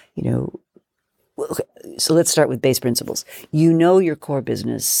 so let's start with base principles. Your core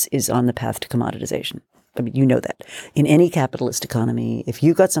business is on the path to commoditization. I mean, you know that. In any capitalist economy, if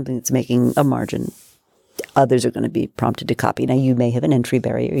you've got something that's making a margin, others are going to be prompted to copy. Now, you may have an entry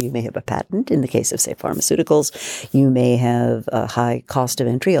barrier. You may have a patent. In the case of, say, pharmaceuticals, you may have a high cost of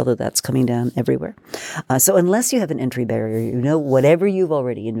entry, although that's coming down everywhere. So unless you have an entry barrier, whatever you've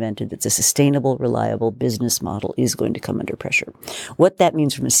already invented that's a sustainable, reliable business model is going to come under pressure. What that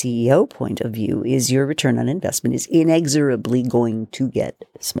means from a CEO point of view is your return on investment is inexorably going to get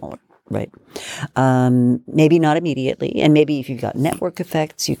smaller. Right. Maybe not immediately. And maybe if you've got network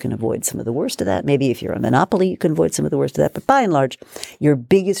effects, you can avoid some of the worst of that. Maybe if you're a monopoly, you can avoid some of the worst of that. But by and large, your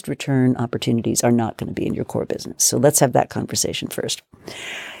biggest return opportunities are not going to be in your core business. So let's have that conversation first.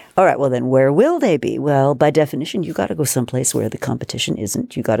 All right. Well, then where will they be? Well, by definition, you got to go someplace where the competition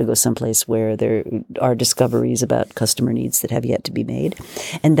isn't. You got to go someplace where there are discoveries about customer needs that have yet to be made.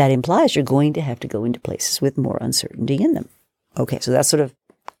 And that implies you're going to have to go into places with more uncertainty in them. Okay. So that's sort of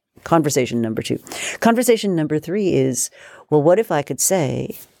conversation number 2. Conversation number 3 is, well, what if I could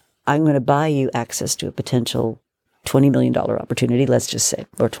say, I'm going to buy you access to a potential $20 million opportunity, let's just say,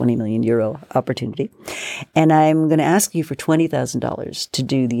 or 20 million euro opportunity. And I'm going to ask you for $20,000 to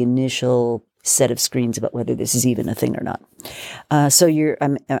do the initial set of screens about whether this is even a thing or not. So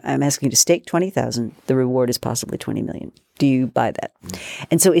I'm asking you to stake 20,000. The reward is possibly 20 million. Do you buy that?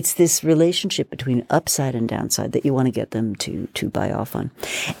 And so it's this relationship between upside and downside that you want to get them to buy off on.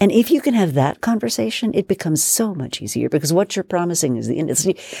 And if you can have that conversation, it becomes so much easier, because what you're promising is the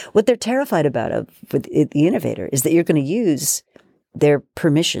industry. What they're terrified about with the innovator is that you're going to use their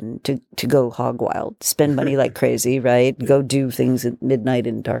permission to go hog wild, spend money like crazy, right? Go do things at midnight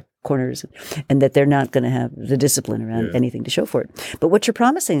in dark corners, and that they're not going to have the discipline around anything to show for it. But what you're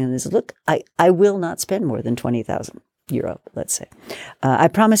promising them is, look, I will not spend more than 20,000 euro, let's say. I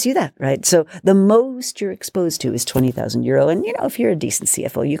promise you that, right? So the most you're exposed to is 20,000 euro. And, if you're a decent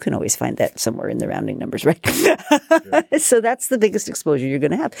CFO, you can always find that somewhere in the rounding numbers, right? So that's the biggest exposure you're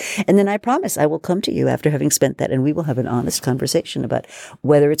going to have. And then I promise I will come to you after having spent that, and we will have an honest conversation about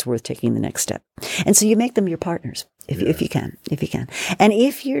whether it's worth taking the next step. And so you make them your partners if you can. And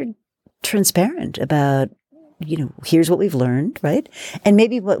if you're transparent about, here's what we've learned, right? And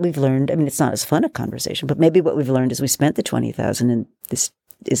maybe what we've learned, it's not as fun a conversation, but maybe what we've learned is we spent the 20,000 and this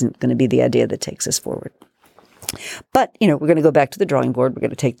isn't going to be the idea that takes us forward. But, we're going to go back to the drawing board. We're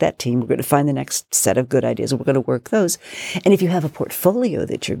going to take that team. We're going to find the next set of good ideas, and we're going to work those. And if you have a portfolio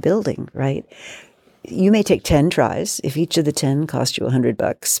that you're building, right, you may take 10 tries. If each of the 10 cost you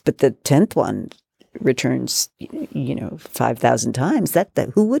 $100, but the 10th one returns, 5,000 times, that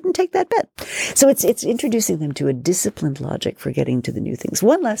who wouldn't take that bet? So it's introducing them to a disciplined logic for getting to the new things.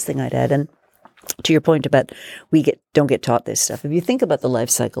 One last thing I'd add, and to your point about don't get taught this stuff. If you think about the life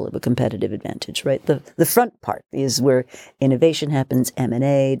cycle of a competitive advantage, right? The front part is where innovation happens,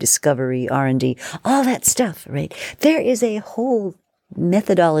 M&A, discovery, R&D, all that stuff, right? There is a whole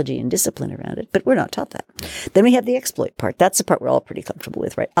methodology and discipline around it, but we're not taught that. Then we have the exploit part. That's the part we're all pretty comfortable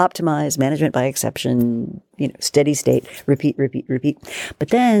with, right? Optimize, management by exception, steady state, repeat. But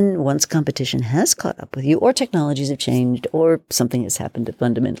then once competition has caught up with you, or technologies have changed, or something has happened to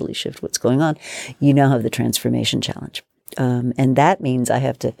fundamentally shift what's going on, you now have the transformation challenge. And that means I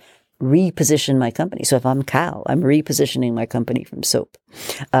have to reposition my company. So if I'm cow, I'm repositioning my company from soap.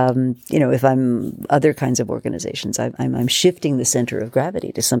 If I'm other kinds of organizations, I'm shifting the center of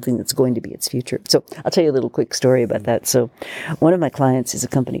gravity to something that's going to be its future. So I'll tell you a little quick story about that. So one of my clients is a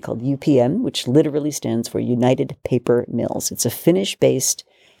company called UPM, which literally stands for United Paper Mills. It's a Finnish-based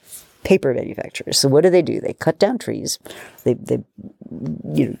paper manufacturers. So what do? They cut down trees. They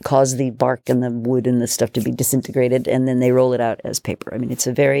cause the bark and the wood and the stuff to be disintegrated, and then they roll it out as paper.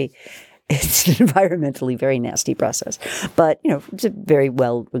 It's an environmentally very nasty process, but it's a very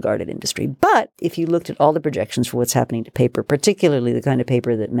well regarded industry. But if you looked at all the projections for what's happening to paper, particularly the kind of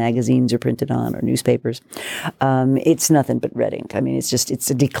paper that magazines are printed on or newspapers, it's nothing but red ink.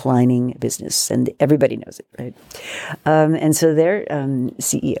 It's a declining business, and everybody knows it, right? And so their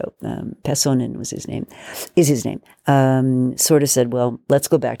CEO, Pessonen is his name, sort of said, well, let's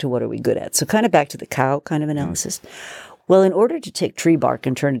go back to what are we good at? So kind of back to the cow kind of analysis. Well, in order to take tree bark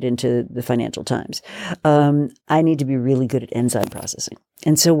and turn it into the Financial Times, I need to be really good at enzyme processing.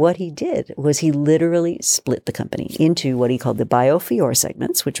 And so what he did was he literally split the company into what he called the biofuel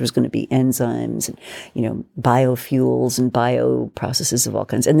segments, which was going to be enzymes and, biofuels and bioprocesses of all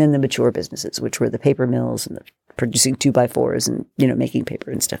kinds. And then the mature businesses, which were the paper mills and the producing 2x4s and, making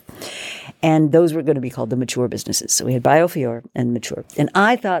paper and stuff. And those were going to be called the mature businesses. So we had biofuel and mature. And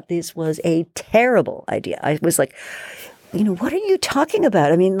I thought this was a terrible idea. I was like, what are you talking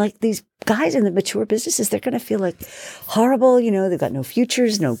about? These guys in the mature businesses, they're going to feel like horrible. They've got no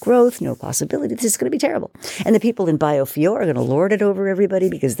futures, no growth, no possibility. This is going to be terrible. And the people in biofuel are going to lord it over everybody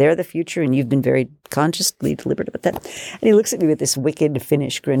because they're the future, and you've been very consciously deliberate about that. And he looks at me with this wicked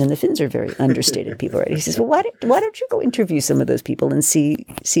Finnish grin, and the Finns are very understated people, right? He says, well, why don't you go interview some of those people and see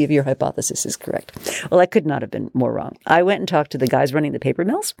if your hypothesis is correct? Well, I could not have been more wrong. I went and talked to the guys running the paper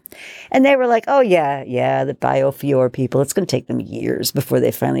mills, and they were like, oh, yeah, the biofuel people, it's going to take them years before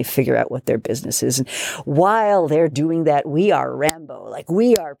they finally figure out what their business is. And while they're doing that, we are Rambo.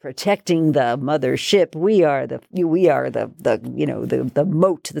 We are protecting the mothership. We are the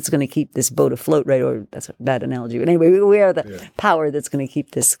moat that's going to keep this boat afloat, right? Or that's a bad analogy. But anyway, we are the power that's going to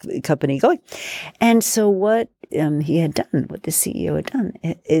keep this company going. And so what he had done, what the CEO had done,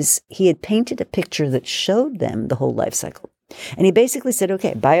 is he had painted a picture that showed them the whole life cycle. And he basically said,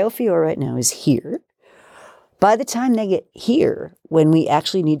 okay, biofuel right now is here. By the time they get here, when we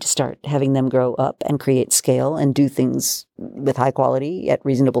actually need to start having them grow up and create scale and do things with high quality at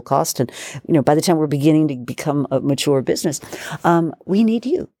reasonable cost, and by the time we're beginning to become a mature business, we need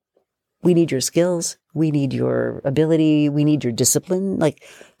you. We need your skills. We need your ability. We need your discipline. Like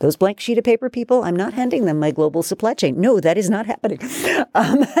those blank sheet of paper people, I'm not handing them my global supply chain. No, that is not happening.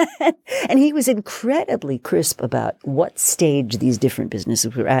 And he was incredibly crisp about what stage these different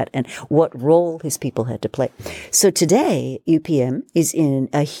businesses were at and what role his people had to play. So today, UPM is in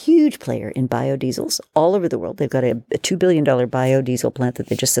a huge player in biodiesels all over the world. They've got a $2 billion biodiesel plant that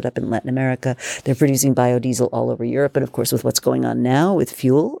they just set up in Latin America. They're producing biodiesel all over Europe. And of course, with what's going on now with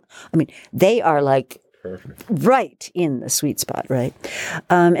fuel, I mean, they are like perfect. Right in the sweet spot, right?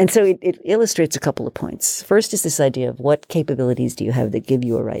 And so it illustrates a couple of points. First is this idea of what capabilities do you have that give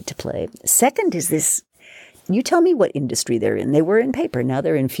you a right to play? Second is this, you tell me what industry they're in. They were in paper. Now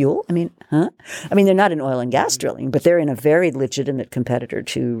they're in fuel. I mean, they're not in oil and gas drilling, but they're in a very legitimate competitor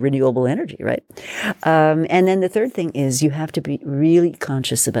to renewable energy, right? And then the third thing is you have to be really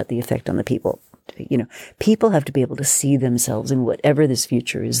conscious about the effect on the people. You know, people have to be able to see themselves in whatever this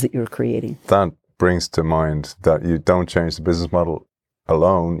future is that you're creating. That brings to mind that you don't change the business model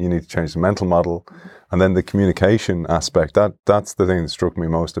alone. You need to change the mental model. And then the communication aspect, that's the thing that struck me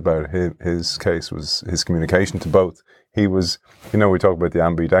most about his case was his communication to both. He was, we talk about the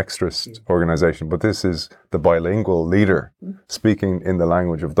ambidextrous organization, but this is the bilingual leader speaking in the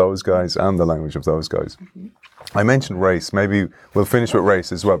language of those guys and the language of those guys. I mentioned race. Maybe we'll finish with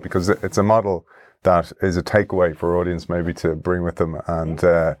race as well, because it's a model that is a takeaway for our audience maybe to bring with them.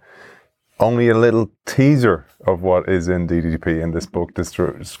 And only a little teaser of what is in DDP in this book,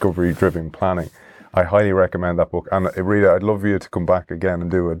 Discovery-Driven Planning. I highly recommend that book. And Rita, I'd love you to come back again and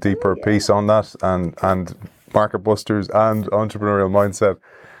do a deeper piece on that and market busters and entrepreneurial mindset.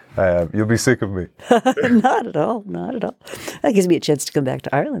 You'll be sick of me. Not at all. Not at all. That gives me a chance to come back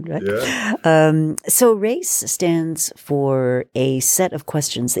to Ireland, right? Yeah. So RACE stands for a set of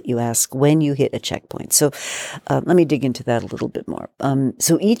questions that you ask when you hit a checkpoint. So let me dig into that a little bit more.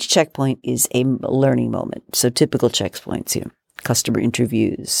 So each checkpoint is a learning moment. So typical checkpoints, customer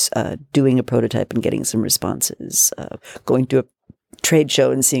interviews, doing a prototype and getting some responses, going to a trade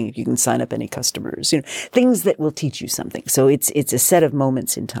show and seeing if you can sign up any customers, things that will teach you something. So it's a set of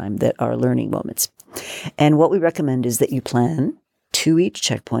moments in time that are learning moments. And what we recommend is that you plan to each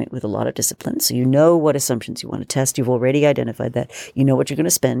checkpoint with a lot of discipline. So you know what assumptions you want to test. You've already identified that. You know what you're going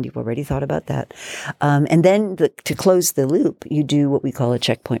to spend. You've already thought about that. And then to close the loop, you do what we call a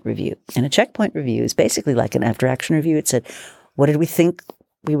checkpoint review. And a checkpoint review is basically like an after-action review. It said, what did we think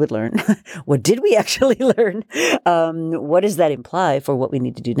we would learn? What did we actually learn? What does that imply for what we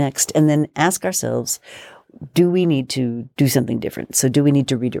need to do next? And then ask ourselves, do we need to do something different? So do we need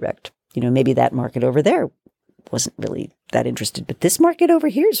to redirect? Maybe that market over there wasn't really that interested, but this market over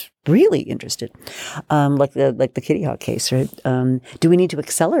here is really interested. Like the Kitty Hawk case, right? Do we need to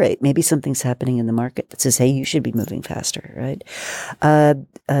accelerate? Maybe something's happening in the market that says, hey, you should be moving faster, right?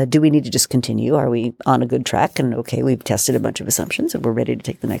 Do we need to just continue? Are we on a good track? And okay, we've tested a bunch of assumptions and we're ready to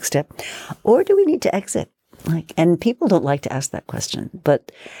take the next step. Or do we need to exit? And people don't like to ask that question,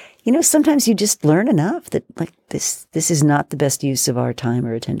 but sometimes you just learn enough that this is not the best use of our time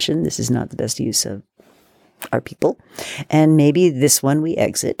or attention. This is not the best use of our people. And maybe this one we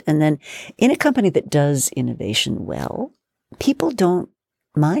exit. And then in a company that does innovation well, people don't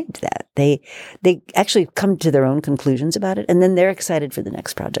mind that. They actually come to their own conclusions about it. And then they're excited for the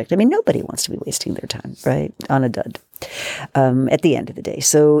next project. I mean, nobody wants to be wasting their time, right? On a dud at the end of the day.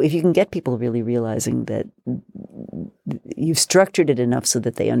 So if you can get people really realizing that you've structured it enough so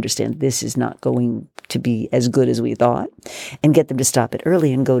that they understand this is not going to be as good as we thought, and get them to stop it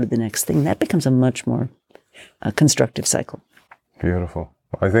early and go to the next thing, that becomes a much more constructive cycle. Beautiful.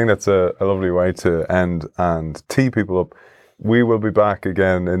 I think that's a lovely way to end and tee people up. We will be back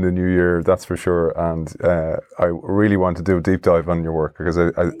again in the new year, that's for sure. And I really want to do a deep dive on your work because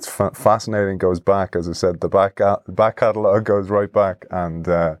it's fascinating. Goes back, as I said, the back catalogue goes right back, and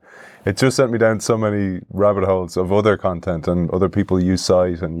it just sent me down so many rabbit holes of other content and other people you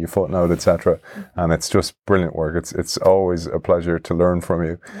cite and you footnote, etc. And it's just brilliant work. It's always a pleasure to learn from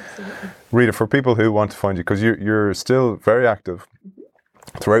you. Absolutely. Rita, for people who want to find you, because you're still very active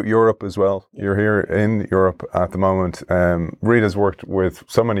throughout Europe as well. You're here in Europe at the moment. Rita's worked with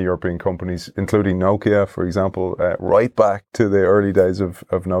so many European companies, including Nokia, for example, right back to the early days of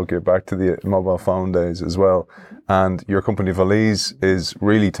Nokia, back to the mobile phone days as well. And your company Valise is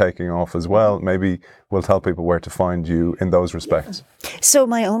really taking off as well. Maybe we'll tell people where to find you in those respects. So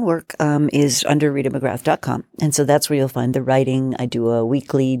my own work is under ritamcgrath.com. And so that's where you'll find the writing. I do a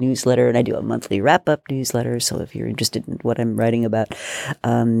weekly newsletter and I do a monthly wrap-up newsletter. So if you're interested in what I'm writing about,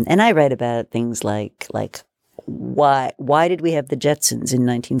 and I write about things like why did we have the Jetsons in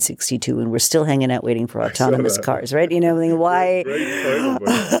 1962 and we're still hanging out waiting for autonomous cars, right? Why? Great title,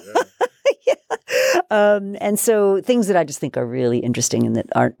 yeah. And so things that I just think are really interesting and that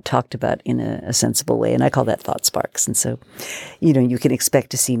aren't talked about in a sensible way. And I call that thought sparks. And so, you can expect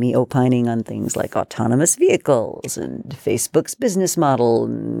to see me opining on things like autonomous vehicles and Facebook's business model.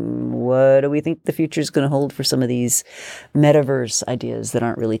 And what do we think the future is going to hold for some of these metaverse ideas that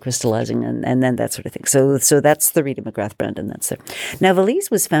aren't really crystallizing, and then that sort of thing. So that's the Rita McGrath brand, and that's there. Now, Valise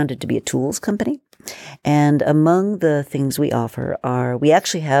was founded to be a tools company. And among the things we offer are, we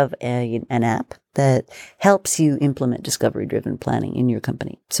actually have an app that helps you implement discovery-driven planning in your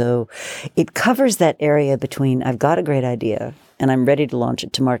company. So it covers that area between I've got a great idea and I'm ready to launch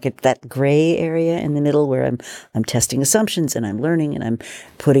it to market, that gray area in the middle where I'm testing assumptions and I'm learning and I'm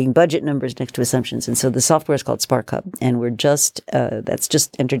putting budget numbers next to assumptions. And so the software is called Spark Hub, and we're that's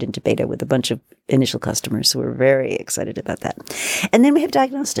just entered into beta with a bunch of initial customers. So we're very excited about that. And then we have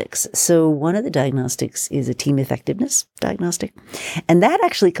diagnostics. So one of the diagnostics is a team effectiveness diagnostic. And that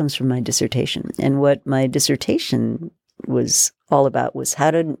actually comes from my dissertation. And what my dissertation was all about was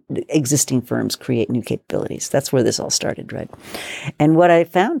how do existing firms create new capabilities. That's where this all started, right? And what I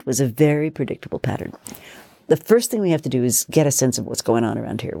found was a very predictable pattern. The first thing we have to do is get a sense of what's going on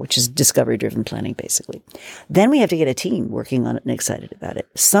around here, which is discovery-driven planning, basically. Then we have to get a team working on it and excited about it.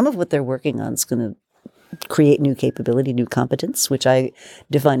 Some of what they're working on is going to create new capability, new competence, which I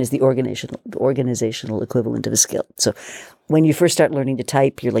define as the organizational equivalent of a skill. So when you first start learning to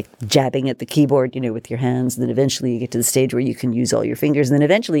type, you're like jabbing at the keyboard, with your hands. Then eventually you get to the stage where you can use all your fingers. And then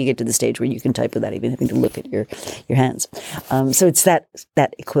eventually you get to the stage where you can type without even having to look at your hands. So it's that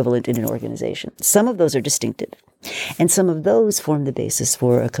equivalent in an organization. Some of those are distinctive. And some of those form the basis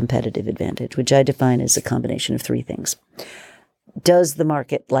for a competitive advantage, which I define as a combination of three things. Does the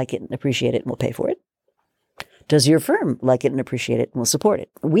market like it and appreciate it and will pay for it? Does your firm like it and appreciate it and will support it?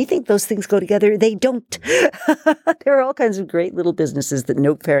 We think those things go together. They don't. There are all kinds of great little businesses that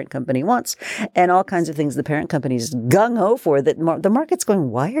no parent company wants, and all kinds of things the parent company is gung-ho for that the market's going,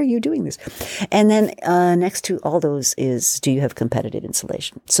 why are you doing this? And then next to all those is, do you have competitive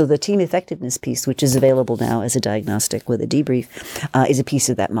insulation? So the team effectiveness piece, which is available now as a diagnostic with a debrief, is a piece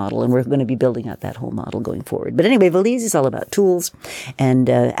of that model, and we're going to be building out that whole model going forward. But anyway, Valise is all about tools and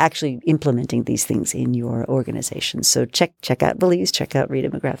actually implementing these things in your organization. So check out Valise, check out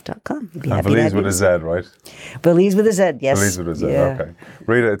RitaMcGrath.com. Valise with a Z, right? Valise with a Z, yes. Valise with a Z, yeah. Okay.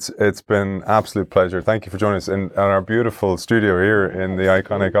 Rita, it's been an absolute pleasure. Thank you for joining us in our beautiful studio here in the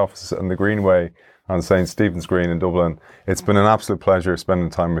iconic office on the Greenway on St. Stephen's Green in Dublin. It's been an absolute pleasure spending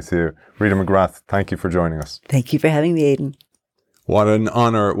time with you. Rita McGrath, thank you for joining us. Thank you for having me, Aidan. What an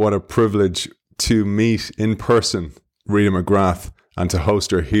honour, what a privilege to meet in person Rita McGrath and to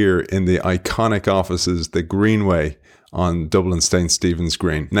host her here in the iconic offices, the Greenway on Dublin St. Stephen's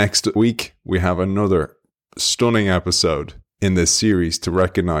Green. Next week, we have another stunning episode in this series to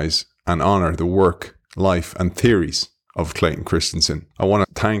recognise and honour the work, life and theories of Clayton Christensen. I want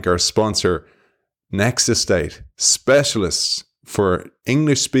to thank our sponsor, Next Estate, specialists for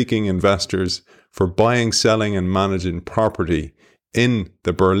English-speaking investors for buying, selling and managing property in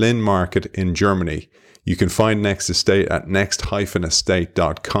the Berlin market in Germany. You can find Next Estate at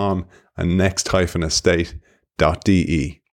next-estate.com and next-estate.de.